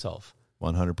about myself.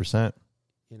 100%.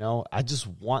 You know, I just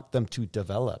want them to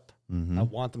develop. I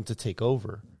want them to take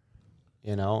over,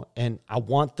 you know, and I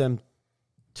want them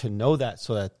to know that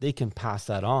so that they can pass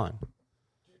that on,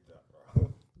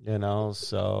 you know,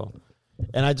 so,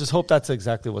 and I just hope that's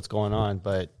exactly what's going on.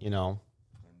 But, you know,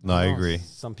 No, I agree.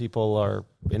 Some people are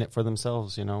in it for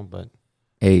themselves, you know, but.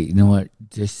 Hey, you know what?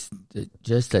 Just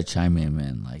to chime in,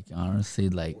 man. Like, honestly,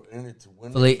 like,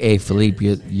 Philippe,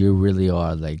 you really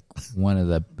are like one of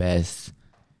the best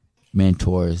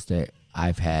mentors that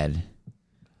I've had,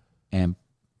 and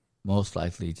most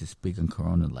likely to speak on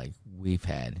Corona, like we've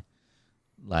had.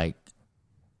 Like,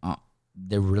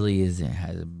 there really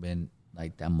hasn't been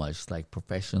like that much like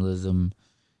professionalism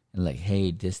and like,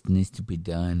 hey, this needs to be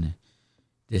done.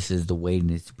 This is the way it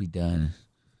needs to be done,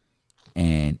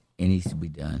 and it needs to be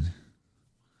done.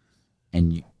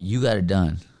 And you got it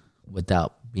done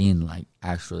without being like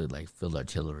actually like field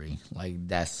artillery. Like,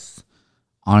 that's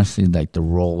honestly like the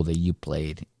role that you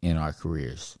played in our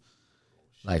careers.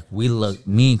 Like,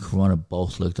 me and Corona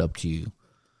both looked up to you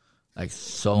like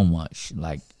so much.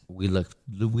 Like, we look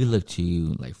to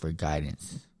you like for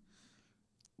guidance.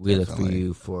 We look for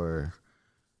you for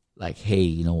like, hey,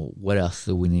 you know, what else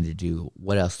do we need to do?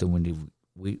 What else do we need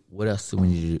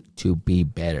to be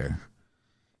better?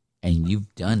 And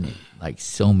you've done it like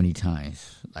so many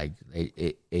times. Like,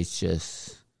 it's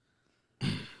just,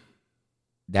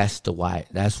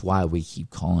 that's why we keep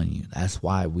calling you. That's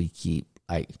why we keep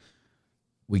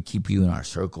you in our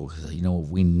circle, because, you know,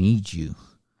 we need you.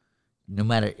 No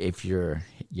matter if you're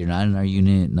not in our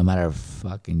unit, no matter if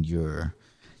fucking you're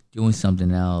doing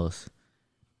something else,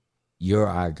 you're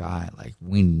our guy. Like,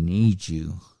 we need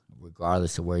you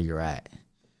regardless of where you're at.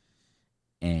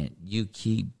 And you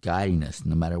keep guiding us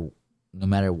no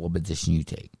matter what position you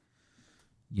take.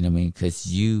 You know what I mean? Because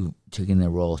you took in the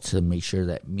role to make sure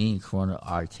that me and Corona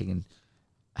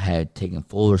had taken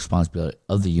full responsibility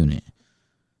of the unit.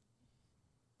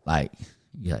 Like,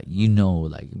 you know,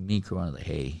 like me and Corona, like,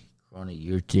 hey, Corona,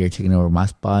 you're taking over my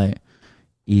spot.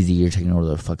 Easy, you're taking over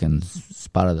the fucking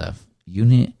spot of the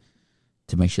unit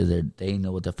to make sure that they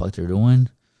know what the fuck they're doing.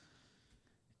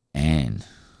 And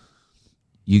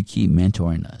you keep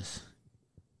mentoring us,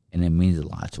 and it means a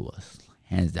lot to us,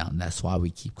 hands down. That's why we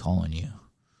keep calling you.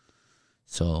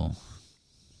 So,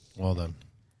 Well done.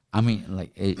 I mean,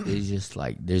 like, it's just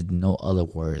like there's no other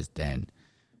words than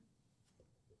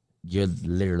you're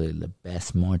literally the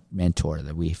best mentor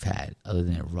that we've had, other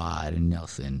than Rod and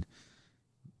Nelson,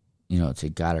 you know, to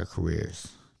guide our careers,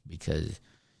 because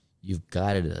you've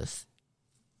guided us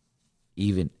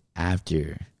even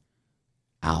after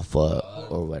Alpha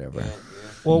or whatever.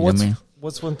 Well, you know what I mean?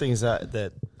 What's one thing is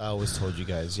that I always told you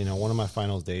guys, you know, one of my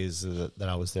final days that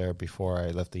I was there before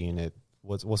I left the unit,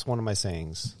 what's one of my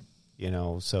sayings, you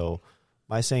know? So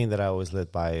my saying that I always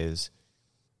live by is,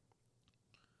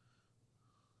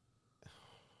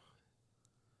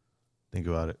 Think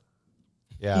about it.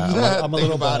 yeah, I'm a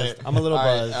little buzzed. I'm a little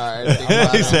buzzed. All right, think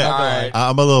about it. All right.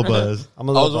 I'm a little buzzed. I'm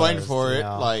a I little was waiting buzzed, for you it.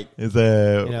 know. Like, Is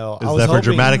that, You know, I is was that for hoping-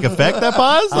 dramatic effect, that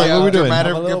pause? Like, Yeah, what are we doing?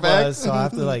 dramatic- I'm a little effect? buzzed, so I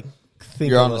have to like think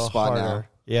You're a on the little spot harder. now.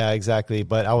 Yeah, exactly.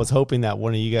 But I was hoping that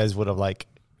one of you guys would have like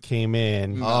came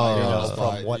in, you're on the from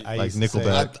spot. what I Like used to say.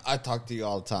 Nickelback. I talk to you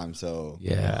all the time, so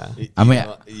Yeah.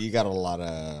 Yeah. you got a lot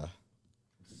of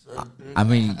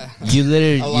You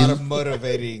literally, a lot of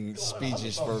motivating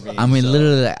speeches for me.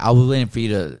 literally, like, I was waiting for you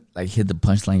to like hit the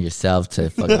punchline yourself to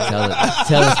fucking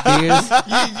tell us fears.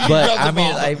 But I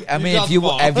mean, if you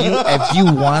wanted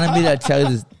me to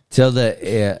tell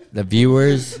the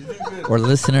viewers or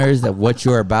listeners that what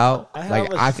you're about,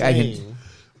 like I can.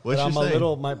 What's But I'm your a saying?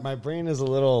 little, my brain is a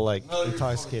little like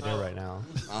intoxicated right now.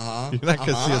 You're not going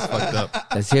to see us fucked up.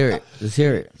 Let's hear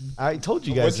it. I told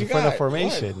you What guys you in front of got?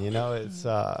 formation, you know, it's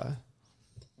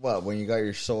what, when you got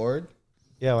your sword?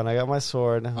 yeah. When I got my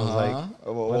sword, I was like,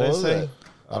 What did I was say? it?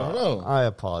 I don't know. I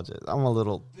apologize. I'm a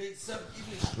little.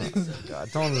 God,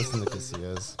 don't listen to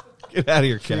Casillas. Get out of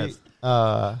here, cats.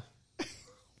 Uh,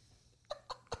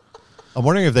 I'm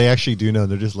wondering if they actually do know.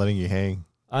 They're just letting you hang.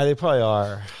 they probably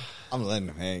are. I'm letting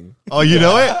him hang. Oh, you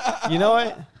know it? You know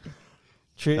what?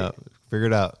 No, figure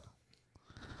it out.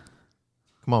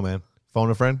 Come on, man. Phone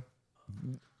a friend.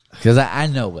 Because I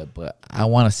know it, but I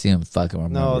want to see him fucking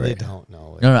remember No, it. they don't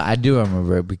know it. No, I do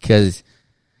remember it because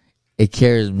it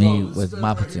carries me This with man my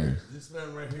right platoon. here, this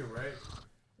man right here, right,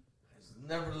 has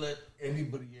never let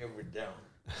anybody ever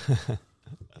down.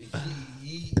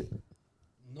 he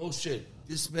no shit.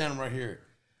 This man right here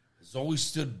has always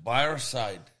stood by our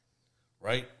side,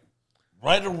 right?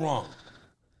 Right or wrong,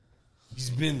 he's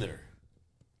been there.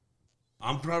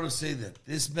 I'm proud to say that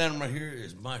this man right here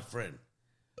is my friend.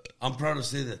 I'm proud to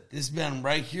say that this man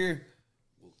right here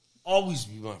will always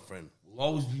be my friend, will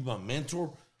always be my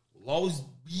mentor, will always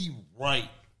be right,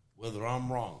 whether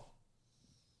I'm wrong.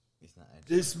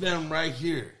 This man right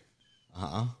here,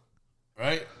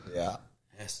 right, Yeah.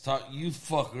 has taught you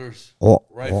fuckers Oh,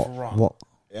 right for wrong.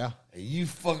 Yeah. And you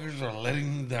fuckers are letting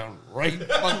him down right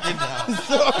fucking now.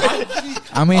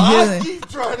 I mean, I he keep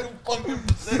trying to fucking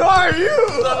say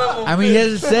he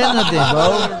hasn't said nothing,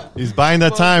 bro. He's buying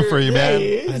that time for you,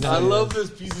 man. I love this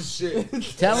piece of shit.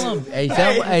 Tell him,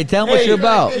 tell him what you're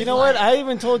about. You know what? I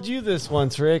even told you this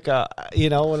once, Rick. When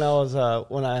I was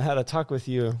when I had a talk with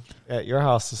you at your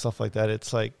house and stuff like that.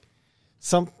 It's like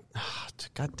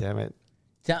God damn it.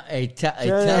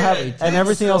 And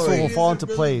everything else will fall into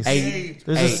place. There's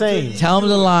a saying. Tell him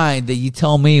the line that you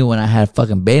told me when I had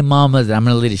fucking baby mamas and I'm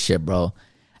gonna lead the shit, bro.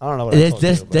 I don't know what I told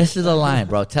you. This is the line,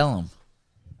 bro. Tell him.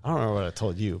 I don't know what I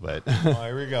told you, but Oh,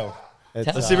 here we go. it's,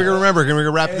 Let's see if we can remember. Can we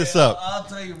wrap this up? I'll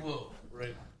tell you what,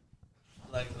 right?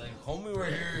 Like homie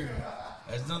right here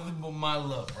has nothing but my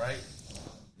love, right?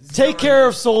 take care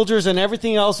of soldiers and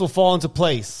everything else will fall into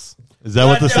place. Is that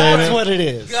what the saying That's is? what it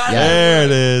is. There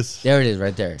it is. There it is,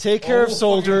 right there. Take care of We'll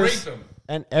soldiers fucking rape 'em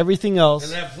and everything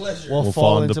else and have pleasure. will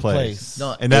fall into place.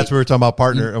 No, And that's what we were talking about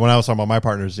partner. When I was talking about my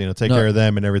partners, take No. care of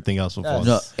them and everything else will fall.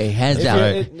 No, hey, hands If down.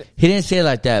 it- He didn't say it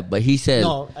like that, but he said,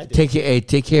 No, I did.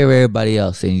 take care of everybody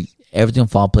else, and everything will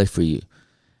fall in place for you.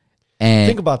 And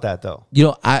Think about that, though.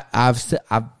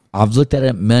 I've looked at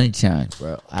it many times,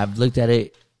 bro. I've looked at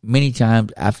it many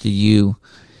times after you.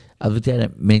 I've looked at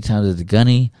it many times as a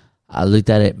gunny. I looked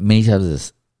at it many times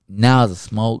as a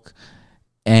smoke,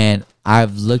 and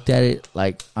I've looked at it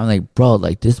like I'm like, bro,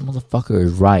 like this motherfucker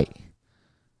is right.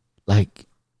 Like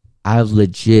I've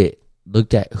legit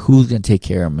looked at who's gonna take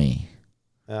care of me,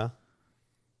 Yeah.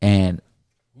 and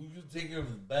Who's gonna take care of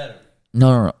the battery?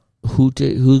 no,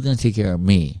 who's gonna take care of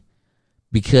me?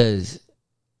 Because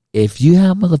if you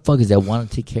have motherfuckers that want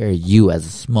to take care of you as a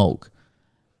smoke,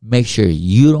 make sure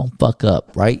you don't fuck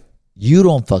up, right? You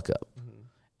don't fuck up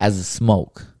as a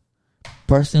smoke.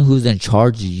 Person who's in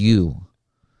charge of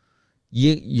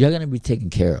you're gonna be taken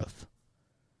care of.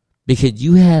 Because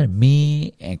you had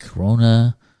me and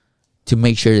Corona to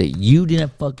make sure that you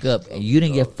didn't fuck up and you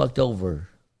didn't get fucked over.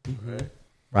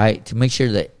 Right? To make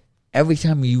sure that every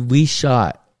time we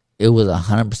shot, it was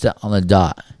 100% on the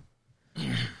dot.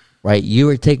 Right? You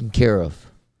were taken care of.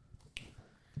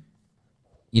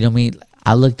 You know what I mean?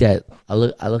 I look at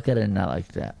it not like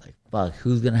that. Like, fuck,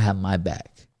 who's gonna have my back?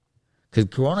 Because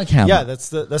Corona can. Yeah, that's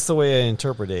the way I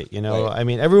interpret it. You know, I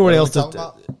mean, everybody else. He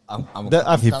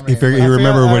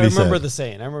remembered what he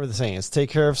said. I remember the saying. It's take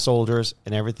care of soldiers,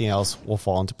 and everything else will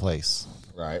fall into place.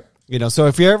 Right. You know, so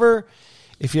if you're ever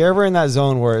in that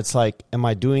zone where it's like, am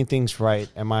I doing things right?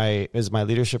 Is my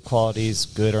leadership qualities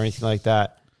good or anything like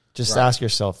that? Just ask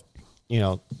yourself. You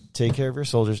know, take care of your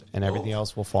soldiers, and everything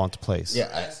else will fall into place.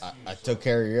 Yeah, I took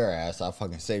care of your ass. I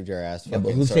fucking saved your ass. Yeah,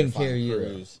 but who's taking care of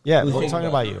you? Yeah, Who's we're taking- talking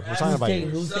about you. We're talking about you.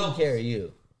 Who's taking care of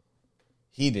you?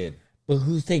 He did. But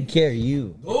who's taking care of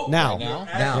you? Now.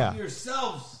 Ask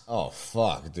yourselves. Oh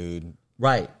fuck, dude.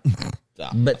 Right.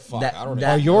 Ah, But fuck, that- I don't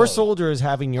that- Are your soldiers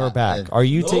having your back? Are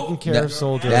you taking care of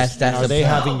soldiers? That's and are the they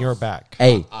point. having your back?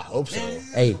 Hey, I hope so.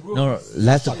 hey, no,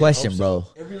 that's the question, bro.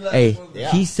 Hey,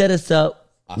 Yeah. he set us up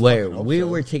where fucking hope we so.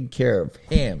 were taking care of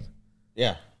him,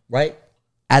 Yeah. right?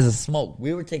 As a smoke,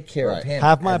 we were taking care of Right. him.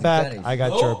 Have my as a back. gunnies. I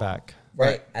got your back.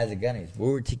 Right, as a gunnies, we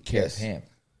were taking care Yes. of him.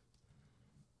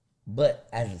 But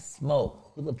as a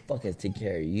smoke, who the fuck is taking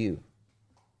care of you?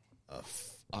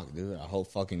 Fuck, dude. I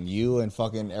hope fucking you and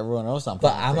fucking everyone else.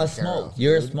 But I'm a smoke.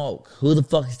 You're a smoke. Who the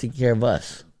fuck is taking care of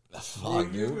us?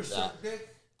 Fuck, dude.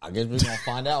 I guess we're gonna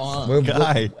find out, huh? We're about to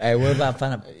find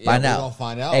we're out. gonna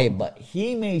find out. Hey, but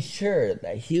he made sure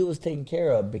that he was taken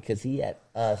care of because he had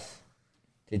us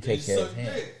to take care of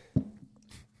him.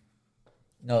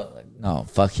 No,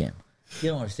 fuck him. You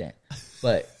don't understand.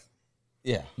 But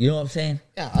Yeah. you know what I'm saying?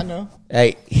 Yeah, I know.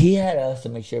 Hey, he had us to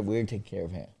make sure we were taking care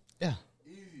of him. Yeah.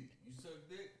 Easy. You suck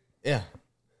dick? Yeah.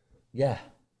 Yeah.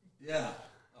 Yeah.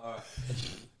 All right.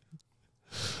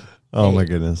 Oh my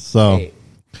goodness. So Hey,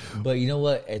 but you know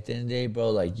what? At the end of the day, bro,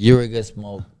 like you're a good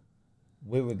smoke.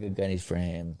 We were good gunnies for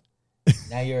him.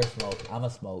 Now you're a smoke. I'm a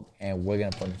smoke, and we're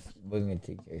gonna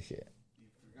take care of shit.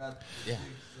 Yeah.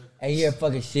 And you're a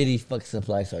fucking shitty fucking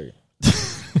supply sergeant.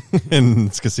 And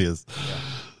it's Casillas.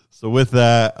 So with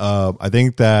that, I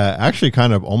think that actually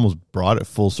kind of almost brought it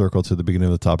full circle to the beginning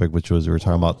of the topic, which was we were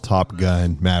talking about Top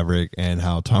Gun, Maverick, and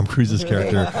how Tom Cruise's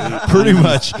character pretty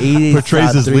much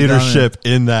portrays his leadership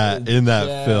in that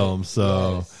film.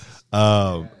 So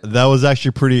that was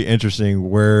actually pretty interesting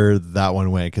where that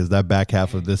one went, because that back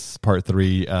half of this part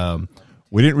 3,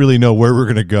 we didn't really know where we're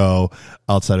going to go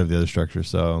outside of the other structure.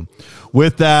 So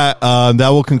with that, that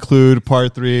will conclude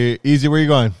part 3. Easy, where are you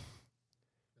going?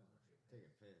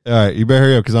 All right, you better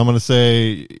hurry up because I'm going to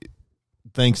say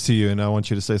thanks to you, and I want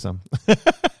you to say something.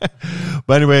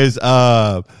 But anyways,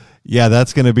 yeah,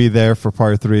 that's going to be there for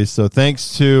part 3. So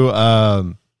thanks to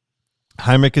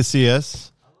Jaime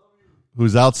Casillas,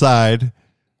 who's outside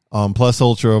Plus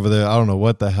Ultra over there. I don't know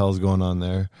what the hell's going on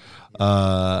there.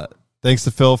 Thanks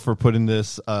to Phil for putting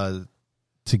this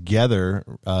together,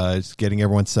 just getting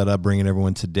everyone set up, bringing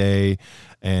everyone today,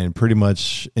 and pretty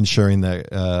much ensuring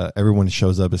that everyone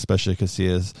shows up, especially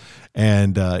Casillas,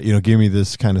 and giving me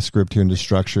this kind of script here and the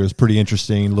structure is pretty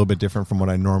interesting, a little bit different from what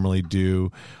I normally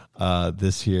do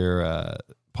this here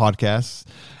podcast.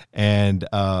 And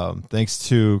thanks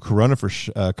to Corona for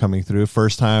coming through.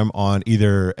 First time on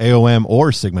either AOM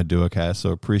or Sigma Duocast,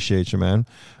 so appreciate you, man.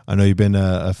 I know you've been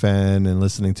a fan and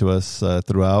listening to us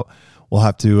throughout. We'll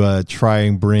have to try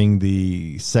and bring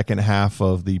the second half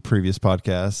of the previous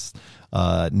podcast,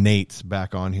 Nate,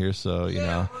 back on here. So,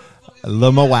 I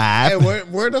love my wife. Hey,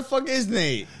 where the fuck is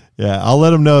Nate? Yeah, I'll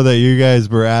let him know that you guys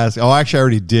were asking. Oh, actually, I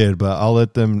already did, but I'll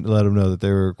let him know that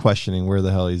they were questioning where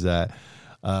the hell he's at.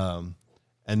 And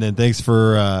then thanks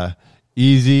for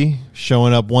Easy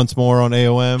showing up once more on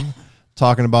AOM,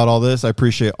 talking about all this. I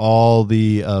appreciate all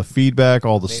the feedback,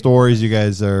 all the stories you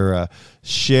guys are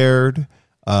shared.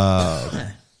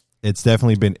 It's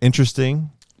definitely been interesting,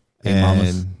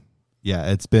 and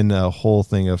yeah, it's been a whole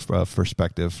thing of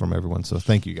perspective from everyone. So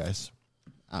thank you guys.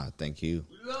 Thank you.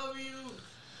 We love you.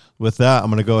 With that, I'm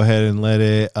going to go ahead and let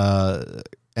it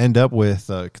end up with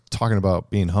talking about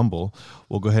being humble.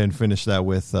 We'll go ahead and finish that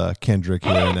with Kendrick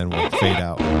here, and then we'll fade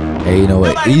out. Hey, you know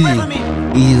what? Easy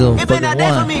on fucking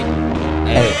one.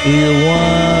 Hey, either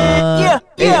one.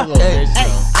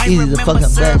 Easy the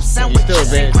fucking best.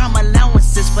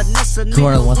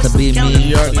 Corner wants to beat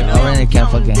me. Already can't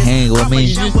fucking hang with me.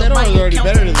 You just said I was already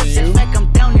better than you.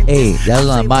 Hey, that was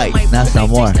on mic. Not no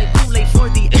more. Hey,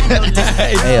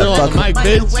 fuck mic,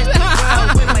 bitch.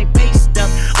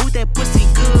 That pussy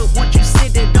good, won't you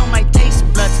sit it on my taste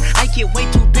buds? I get way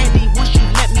too petty once you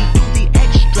let me do the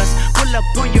extras. Pull up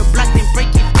on your block, then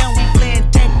break it down, we playing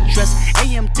Tetris.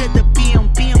 AM to the PM,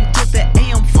 PM to the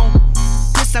AM phone.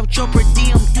 Piss out your per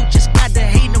diem, you just gotta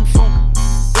hate them phone.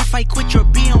 If I quit your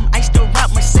BM, I still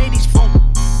rock Mercedes phone.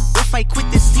 If I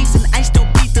quit this season, I still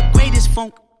be the greatest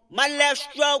funk. My left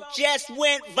stroke just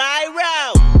went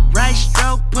viral. Right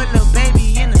stroke, put a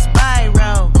baby in a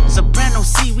spiral. Soprano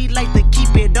C, we like to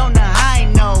keep it on the high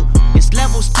note. It's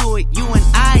levels to it, you and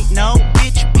I know.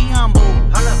 Bitch, be humble.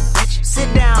 Holla, bitch.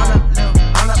 Sit down.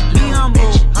 Be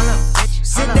humble.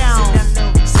 Sit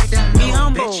down. Be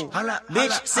humble.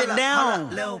 Bitch, sit down.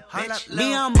 Be humble.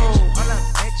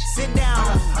 Sit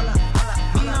down.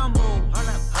 Be humble.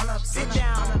 Sit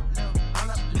down.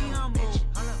 Be humble.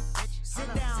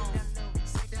 Sit down.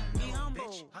 Be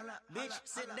humble. Bitch,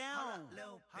 sit down.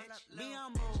 Be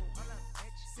humble.